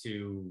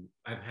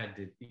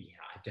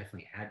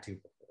definitely had to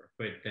before.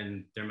 But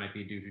then there might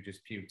be a dude who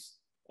just pukes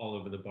all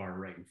over the bar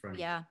right in front of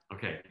you.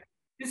 Okay.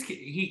 This kid,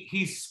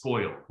 he's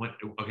spoiled.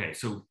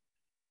 So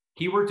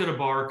he worked at a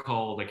bar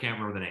called, I can't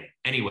remember the name.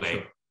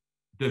 Anyway,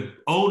 the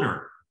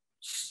owner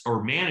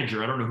or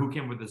manager, I don't know who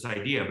came with this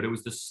idea, but it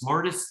was the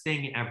smartest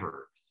thing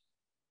ever.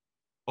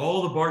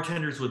 All the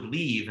bartenders would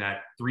leave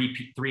at 3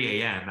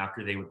 a.m.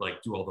 after they would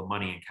do all the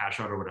money and cash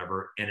out or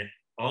whatever. And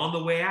on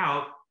the way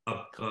out,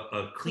 a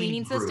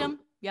cleaning system.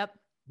 Yep.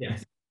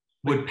 Yes.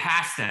 Would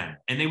pass them,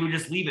 and they would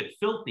just leave it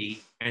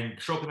filthy and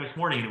show up the next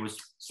morning and it was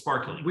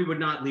sparkling. We would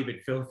not leave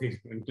it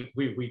filthy.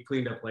 We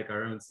cleaned up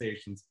our own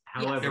stations.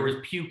 However, there was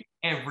puke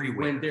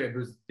everywhere. There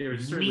was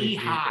certainly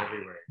puke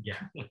everywhere.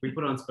 Yeah, we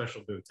put on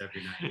special boots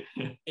every night.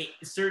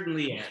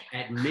 Certainly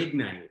at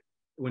midnight,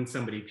 when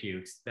somebody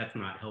pukes, that's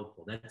not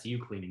helpful. That's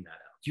you cleaning that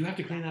up. Do you have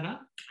to clean that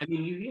up? I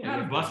mean, you're not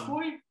a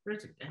busboy.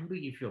 But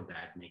you feel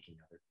bad making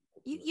other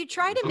people. You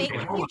try to make.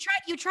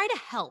 You try to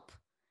help.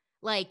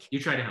 You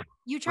try to help.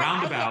 You try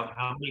roundabout.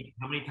 How many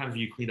times have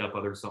you cleaned up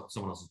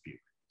someone else's puke?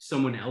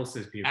 Someone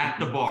else's puke at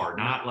the bar,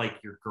 not like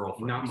your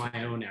girlfriend. Not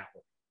my own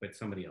apple, but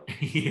somebody else.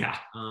 Yeah.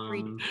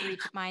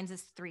 Mine's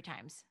is 3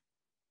 times.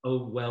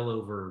 Oh, well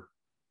over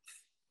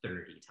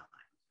 30 times.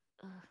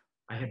 Ugh.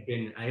 I have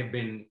been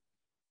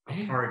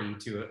a party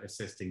to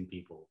assisting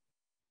people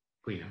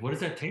clean up. What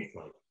does that taste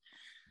like?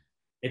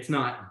 It's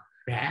not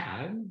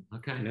bad,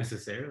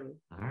 necessarily.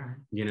 All right.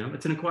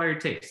 It's an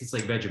acquired taste. It's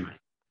like Vegemite.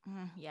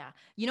 Yeah.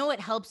 You know what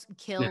helps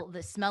kill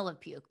the smell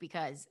of puke?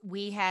 Because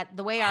we had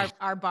the way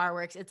our bar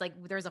works, it's like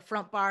there's a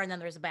front bar and then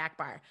there's a back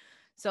bar.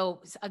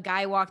 So a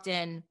guy walked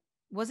in,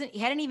 he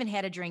hadn't even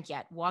had a drink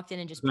yet, walked in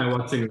and just I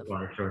walked in the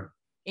bar, sure.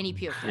 And he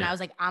puked. And I was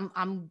like,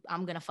 I'm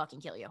gonna fucking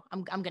kill you.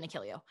 I'm gonna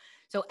kill you.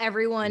 So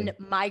everyone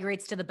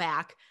migrates to the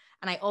back,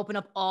 and I open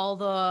up all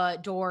the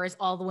doors,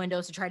 all the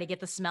windows to try to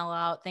get the smell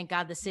out. Thank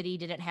God the city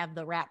didn't have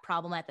the rat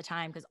problem at the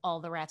time, because all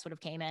the rats would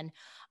have came in.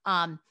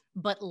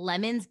 But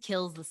lemons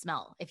kills the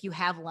smell. If you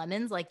have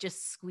lemons,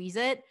 just squeeze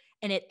it,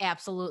 and it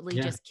absolutely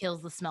just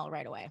kills the smell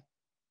right away.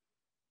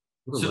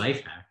 What a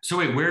life hack. So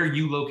wait, where are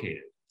you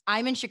located?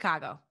 I'm in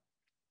Chicago.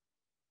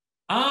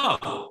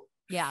 Oh,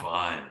 yeah.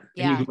 Fun.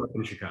 Yeah. You grew up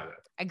in Chicago.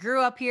 I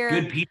grew up here.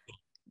 Good pizza.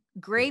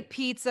 Great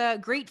pizza,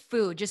 great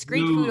food, just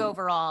great food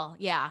overall.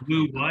 Yeah.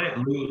 Lou what?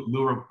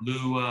 Lou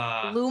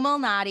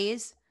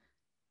Malnati's.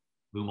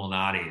 Lou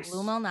Malnati's.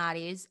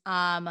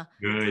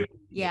 Good.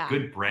 Yeah.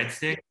 Good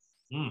breadsticks.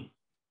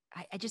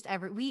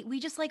 We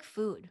just like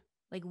food.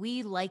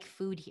 We like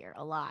food here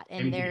a lot,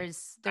 and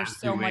there's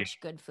so much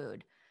good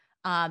food.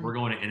 We're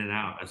going to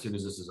In-N-Out as soon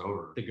as this is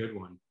over. The good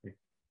one.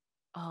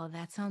 Oh,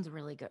 that sounds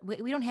really good.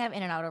 We don't have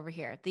In-N-Out over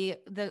here.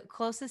 The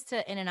closest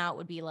to In-N-Out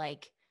would be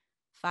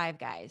Five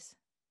Guys.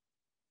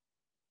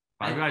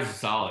 Five Guys is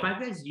solid. Five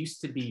Guys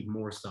used to be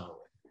more solid.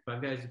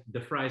 Five Guys,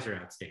 the fries are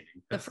outstanding.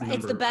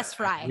 It's the best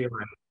fry. You're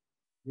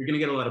going to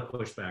get a lot of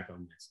pushback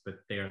on this, but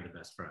they are the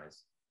best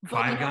fries.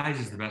 Five Guys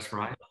is the best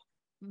fry?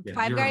 Yeah.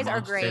 Five Guys are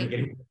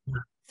great.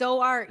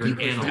 So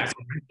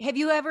have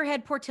you ever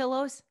had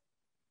Portillo's?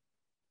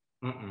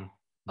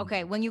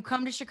 Okay, when you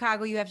come to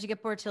Chicago, you have to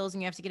get Portillo's,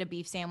 and you have to get a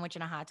beef sandwich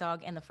and a hot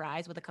dog and the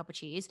fries with a cup of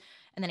cheese,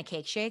 and then a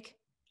cake shake.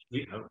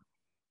 Yeah.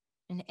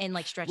 And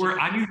stretch it.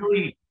 I'm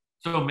usually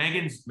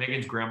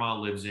Megan's grandma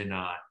lives in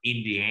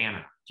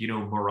Indiana. Do you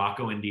know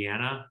Morocco,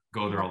 Indiana?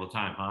 Go there all the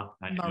time, huh?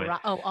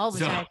 All the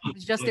time. I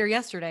was just there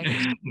yesterday.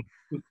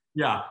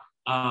 Yeah.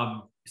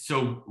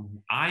 So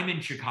I'm in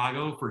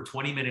Chicago for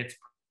 20 minutes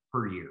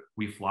per year.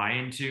 We fly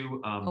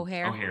into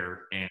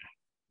O'Hare, and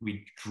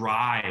we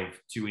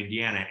drive to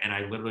Indiana, and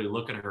I literally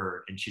look at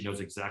her, and she knows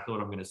exactly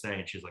what I'm going to say,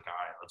 and she's like, "All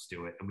right, let's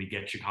do it." And we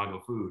get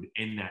Chicago food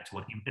in that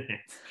 20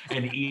 minutes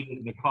and eat it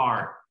in the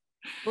car.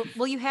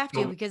 Well, you have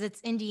to, because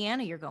it's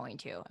Indiana you're going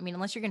to. I mean,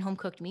 unless you're getting home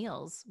cooked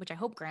meals, which I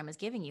hope Grandma's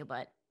giving you,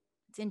 but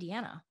it's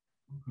Indiana.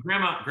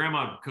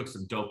 Grandma cooks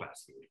some dope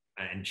ass food,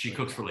 and she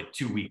cooks for like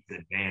 2 weeks in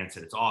advance,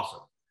 and it's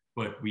awesome.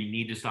 But we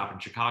need to stop in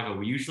Chicago.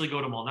 We usually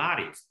go to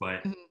Malnati's,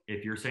 but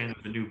if you're saying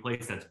there's a new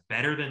place that's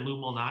better than Lou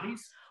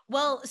Malnati's,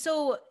 well,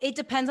 so it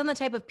depends on the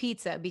type of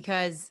pizza,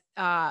 because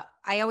I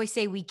always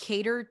say we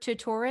cater to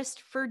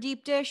tourists for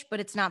deep dish, but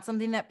it's not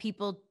something that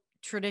people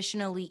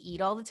traditionally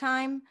eat all the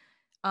time.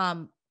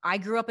 I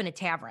grew up in a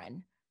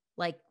tavern,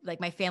 like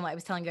my family. I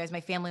was telling you guys,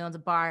 my family owns a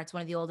bar. It's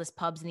one of the oldest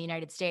pubs in the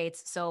United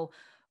States. So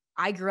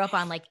I grew up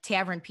on like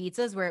tavern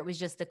pizzas where it was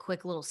just a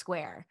quick little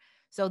square.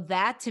 So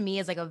that to me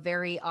is like a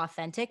very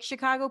authentic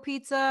Chicago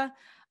pizza.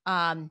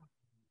 And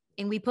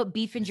we put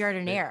beef and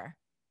giardiniera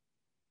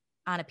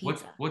on a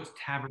pizza. What's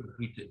tavern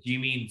pizza? Do you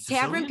mean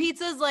Sicilian? Tavern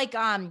pizza's like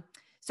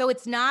so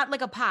it's not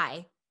like a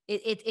pie.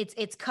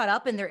 It's cut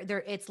up, and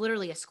they're it's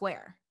literally a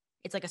square.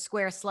 It's like a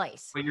square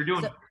slice. But you're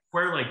doing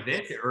square like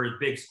this, or a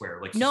big square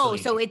like no?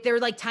 Sicilian? So they're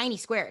like tiny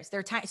squares.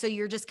 They're tiny, so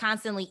you're just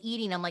constantly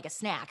eating them like a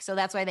snack. So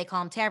that's why they call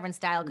them tavern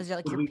style, because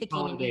you're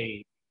picking and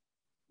eating.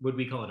 Would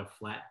we call it a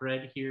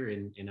flatbread here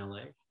in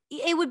LA?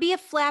 It would be a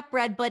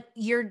flatbread, but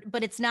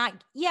it's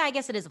not. Yeah, I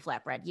guess it is a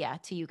flatbread. Yeah,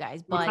 to you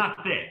guys, but it's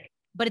not thick.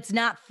 But it's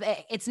not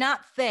thick. It's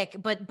not thick,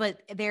 but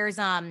there's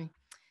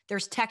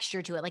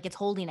texture to it. Like it's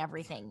holding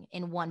everything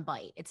in one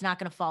bite. It's not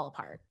going to fall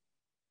apart.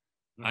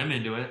 I'm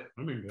into it.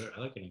 I'm into it.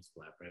 I like it as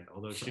flatbread,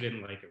 although she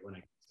didn't like it when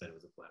I said it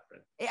was a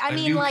flatbread. I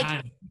mean,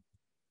 like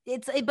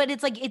it's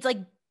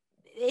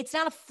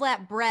not a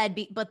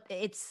flatbread, but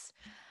it's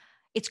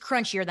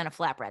crunchier than a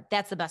flatbread.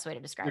 That's the best way to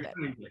describe it.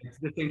 It's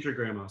the thing for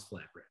grandma's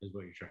flatbread is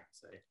what you're trying to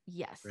say.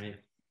 Yes. Right.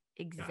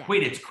 Exactly.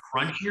 Wait, it's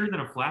crunchier than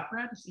a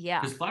flatbread?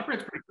 Yeah. Because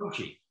flatbread's pretty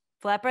crunchy.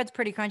 Flatbread's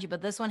pretty crunchy,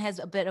 but this one has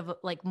a bit of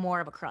like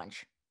more of a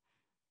crunch.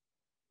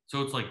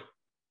 So it's like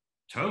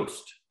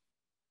toast.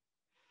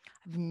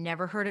 I've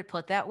never heard it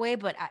put that way,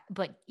 but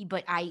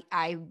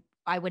I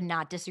would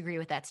not disagree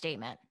with that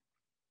statement.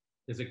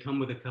 Does it come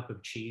with a cup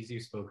of cheese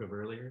you spoke of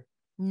earlier?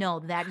 No,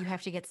 that you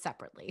have to get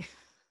separately.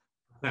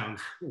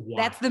 Sounds wild.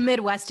 That's the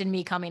Midwest in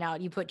me coming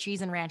out. You put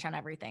cheese and ranch on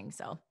everything,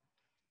 so.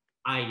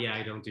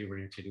 I don't do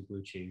ranch. I do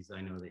blue cheese.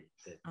 I know that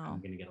I'm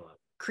gonna get a lot.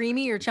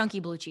 Creamy or chunky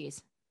blue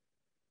cheese?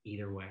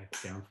 Either way,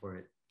 down for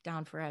it.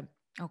 Down for it.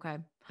 Okay.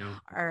 No.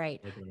 All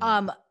right.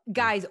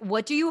 Guys,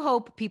 what do you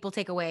hope people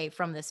take away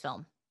from this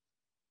film?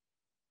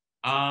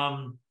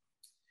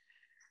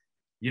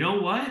 You know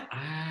what?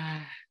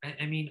 I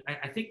mean,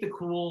 I think the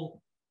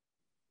cool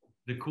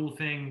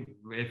thing,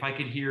 if I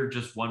could hear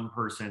just one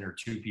person or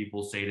two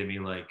people say to me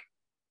like,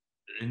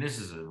 and this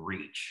is a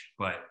reach,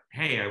 but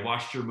hey, I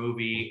watched your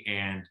movie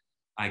and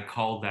I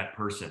called that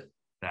person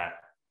that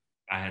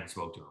I hadn't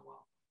spoken to in a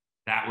while.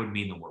 That would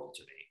mean the world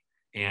to me.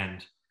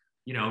 And,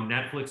 you know,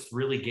 Netflix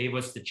really gave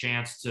us the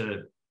chance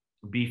to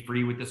be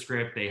free with the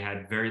script. They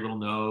had very little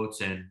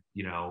notes, and,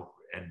 you know,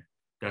 and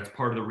that's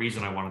part of the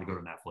reason I wanted to go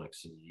to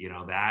Netflix, you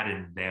know, that,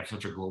 and they have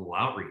such a global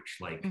outreach.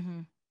 Like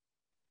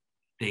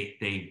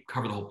they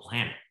cover the whole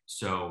planet.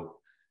 So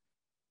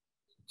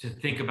to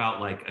think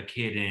about like a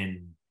kid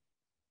in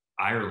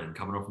Ireland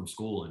coming home from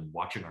school and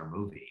watching our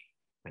movie,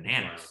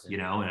 bananas, you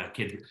know, and a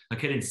kid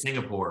in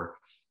Singapore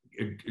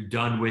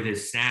done with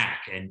his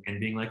snack and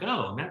being like,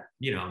 oh,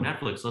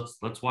 Netflix,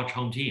 let's watch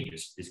Home Team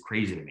is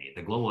crazy to me.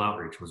 The global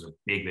outreach was a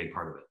big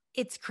part of it.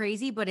 It's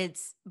crazy, but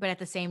at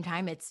the same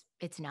time, it's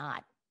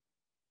not.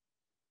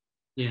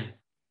 Yeah.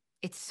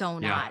 It's so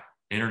not.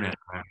 Internet.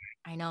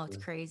 I know, it's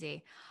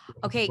crazy.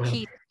 Okay,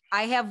 Keith,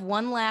 I have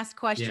one last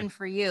question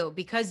for you,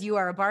 because you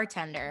are a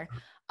bartender.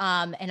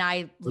 And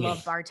I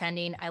love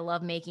bartending. I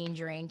love making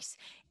drinks.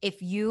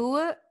 If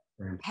you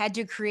had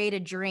to create a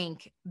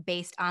drink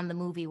based on the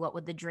movie, what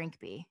would the drink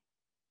be?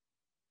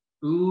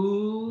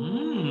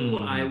 Ooh,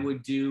 I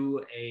would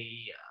do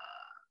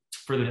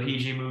for the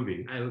PG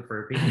movie. I would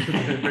for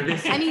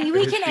this. I mean,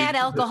 we can add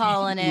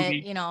alcohol in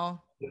it, you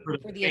know, for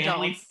the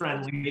adults.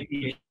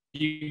 Family-friendly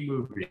PG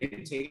movie.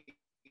 It takes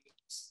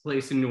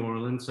place in New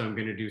Orleans, so I'm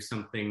going to do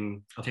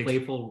something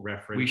playful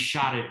reference. We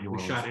shot it in New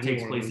Orleans. It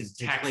takes place in Texas.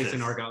 Takes place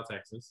in Argyle,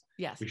 Texas.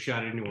 Yes. We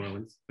shot it in New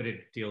Orleans, but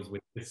it deals with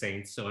the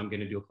Saints, so I'm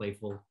going to do a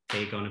playful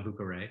take on a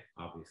Bucaré,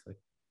 obviously.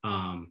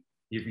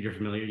 You're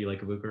familiar? You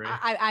like a Bucaré?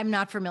 I'm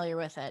not familiar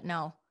with it.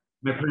 No.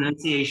 My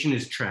pronunciation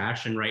is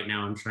trash, and right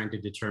now I'm trying to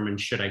determine,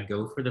 should I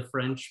go for the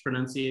French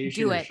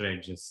pronunciation or should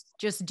I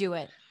just do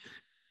it?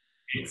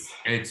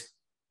 It's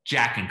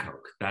Jack and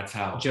Coke. That's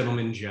how.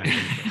 Gentleman Jack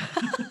and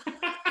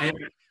Coke.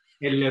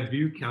 Et le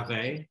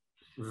Bucaré.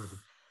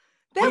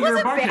 That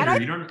wasn't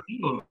bad. You don't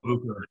know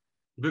Bucaré.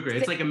 Bucaré.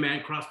 It's like a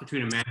cross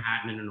between a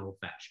Manhattan and an old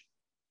fashioned.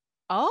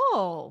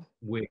 Oh.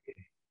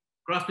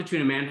 Cross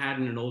between a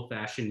Manhattan and an old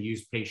fashioned,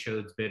 used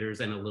Peychaud's bitters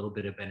and a little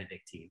bit of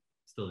Benedictine.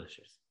 It's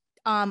delicious.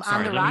 On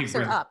the rocks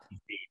or up?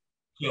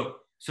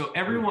 So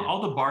everyone,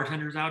 all the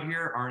bartenders out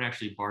here aren't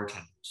actually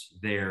bartenders.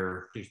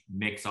 They're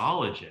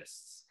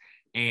mixologists.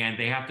 And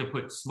they have to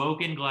put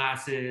smoke in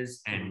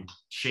glasses and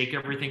shake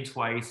everything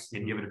twice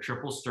and give it a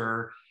triple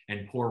stir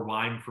and pour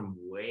wine from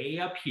way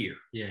up here.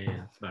 Yeah,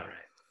 that's about right.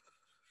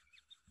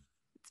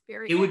 It's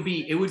very. It would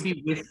be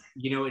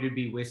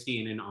whiskey,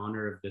 and in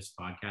honor of this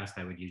podcast,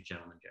 I would use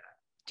Gentleman Jack.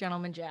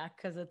 Gentleman Jack,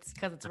 because it's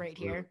right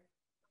here.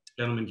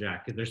 Gentleman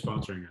Jack, because they're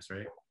sponsoring us,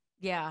 right?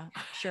 Yeah,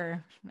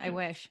 sure. I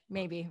wish.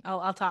 Maybe.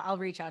 I'll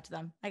reach out to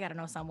them. I gotta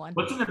know someone.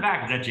 What's in the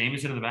back? Is that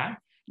Jameson in the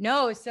back?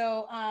 No.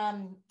 So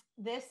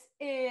this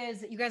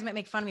is, you guys might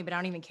make fun of me, but I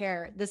don't even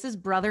care. This is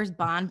Brothers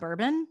Bond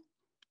Bourbon.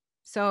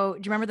 So do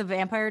you remember the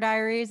Vampire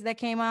Diaries that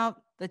came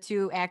out? The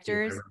two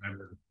actors.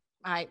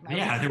 I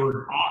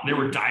remember. There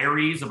were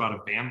diaries about a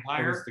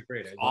vampire. That's the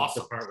great. I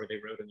awesome. The part where they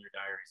wrote in their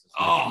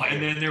diaries.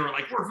 And then they were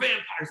like, "We're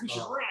vampires. We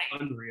should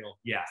write." Unreal.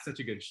 Yeah, such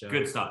a good show.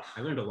 Good stuff.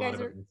 I learned a lot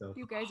about myself.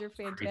 You guys are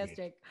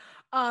fantastic.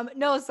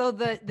 No, so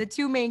the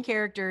two main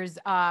characters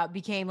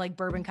became like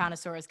bourbon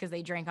connoisseurs because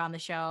they drank on the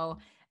show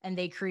and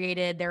they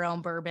created their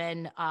own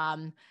bourbon.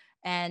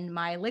 And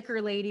my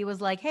liquor lady was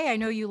like, "Hey, I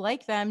know you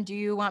like them. Do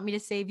you want me to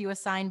save you a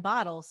signed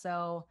bottle?"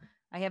 So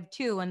I have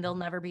two, and they'll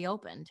never be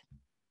opened.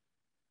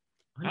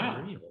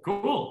 Oh,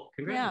 cool.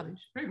 Congratulations.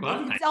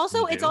 Yeah.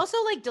 It's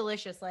also like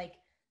delicious. Like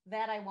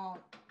that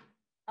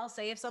I'll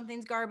say if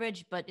something's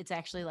garbage, but it's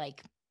actually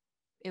like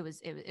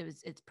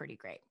it's pretty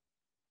great.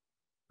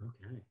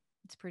 Okay.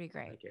 It's pretty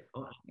great. I like it.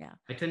 Oh, yeah.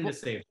 I tend to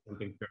say if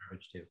something's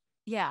garbage too.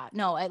 Yeah,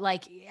 no,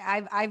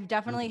 I've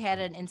definitely had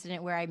an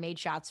incident where I made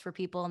shots for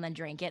people and then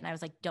drank it, and I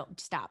was like, "Don't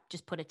stop,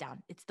 just put it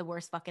down. It's the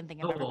worst fucking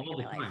thing I've ever made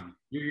in my life."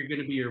 You're going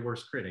to be your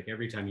worst critic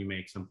every time you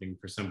make something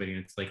for somebody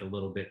and it's like a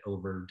little bit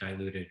over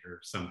diluted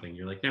or something.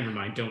 You're like, "Never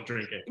mind, don't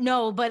drink it."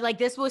 No, but like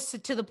this was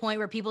to the point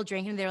where people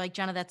drank it and they're like,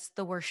 "Jenna, that's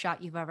the worst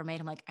shot you've ever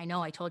made." I'm like, "I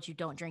know, I told you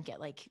don't drink it.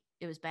 Like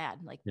it was bad.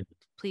 Like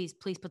please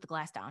put the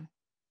glass down."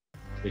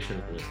 They should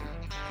have listened.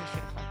 They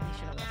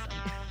should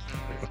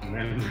have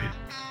listened.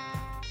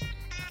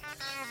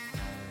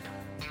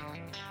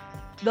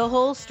 The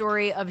whole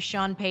story of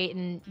Sean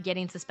Payton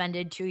getting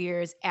suspended 2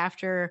 years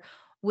after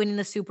winning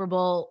the Super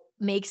Bowl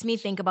makes me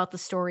think about the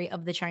story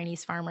of the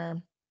Chinese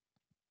farmer.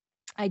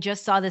 I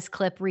just saw this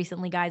clip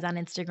recently, guys, on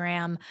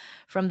Instagram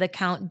from the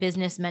Count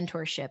Business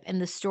Mentorship.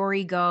 And the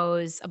story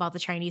goes about the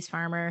Chinese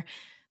farmer.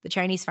 The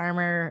Chinese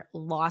farmer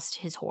lost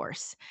his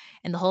horse.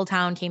 And the whole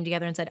town came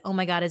together and said, "Oh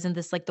my God, isn't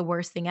this like the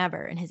worst thing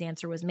ever?" And his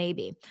answer was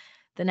maybe.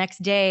 The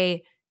next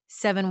day,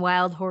 7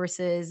 wild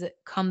horses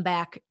come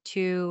back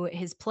to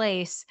his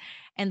place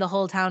and the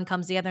whole town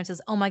comes together and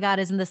says, "Oh my God,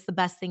 isn't this the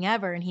best thing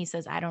ever?" And he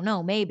says, "I don't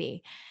know,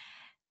 maybe."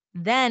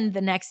 Then the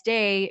next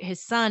day,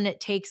 his son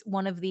takes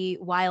one of the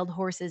wild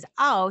horses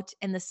out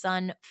and the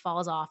son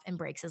falls off and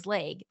breaks his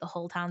leg. The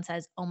whole town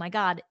says, "Oh my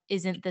God,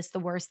 isn't this the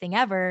worst thing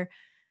ever?"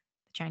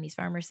 The Chinese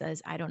farmer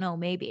says, "I don't know,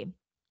 maybe."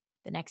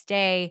 The next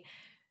day,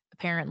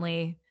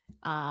 apparently,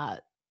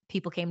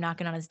 people came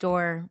knocking on his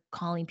door,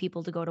 calling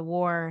people to go to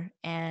war,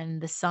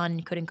 and the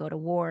son couldn't go to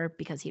war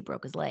because he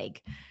broke his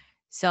leg.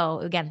 So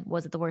again,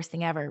 was it the worst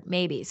thing ever?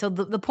 Maybe. So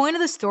the point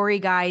of the story,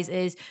 guys,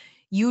 is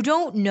you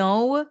don't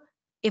know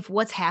if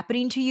what's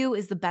happening to you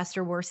is the best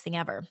or worst thing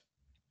ever.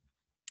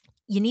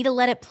 You need to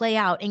let it play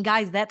out. And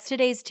guys, that's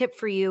today's tip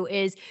for you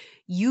is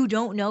you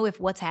don't know if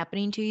what's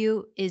happening to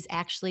you is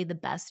actually the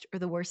best or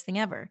the worst thing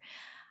ever.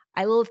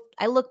 I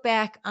look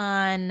back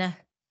on,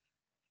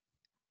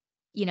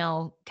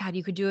 God,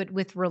 you could do it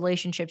with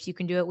relationships. You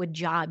can do it with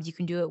jobs. You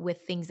can do it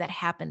with things that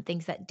happened,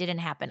 things that didn't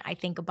happen. I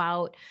think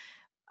about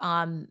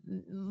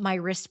my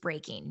wrist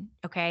breaking.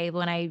 Okay.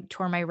 When I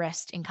tore my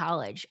wrist in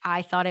college,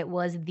 I thought it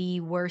was the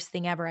worst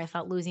thing ever. I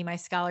thought losing my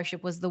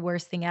scholarship was the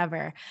worst thing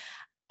ever.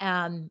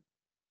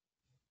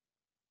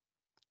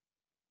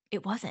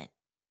 It wasn't.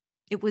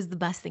 It was the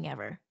best thing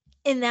ever.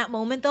 In that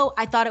moment, though,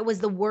 I thought it was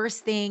the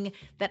worst thing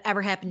that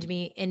ever happened to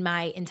me in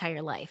my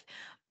entire life.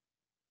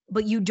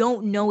 But you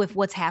don't know if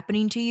what's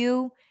happening to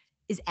you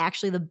is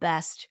actually the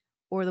best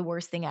or the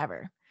worst thing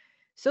ever.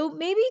 So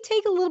maybe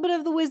take a little bit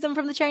of the wisdom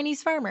from the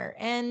Chinese farmer.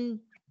 And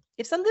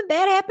if something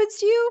bad happens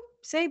to you,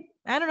 say,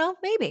 "I don't know,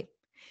 maybe."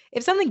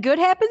 If something good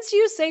happens to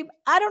you, say,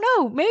 "I don't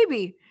know,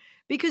 maybe."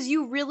 Because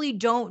you really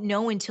don't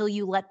know until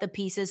you let the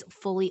pieces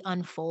fully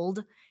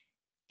unfold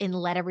and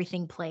let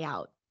everything play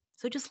out.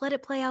 So just let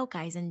it play out,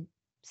 guys, and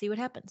see what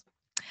happens.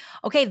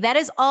 Okay, that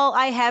is all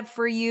I have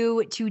for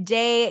you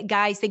today.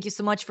 Guys, thank you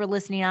so much for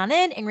listening on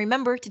in. And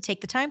remember to take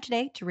the time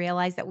today to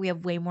realize that we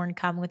have way more in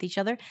common with each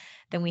other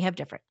than we have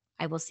different.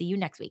 I will see you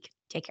next week.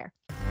 Take care.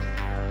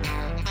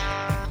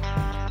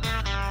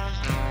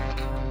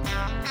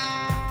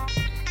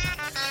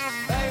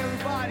 Hey,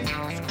 everybody,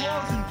 it's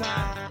closing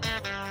time.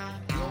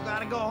 You don't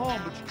gotta go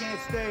home, but you can't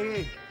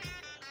stay here.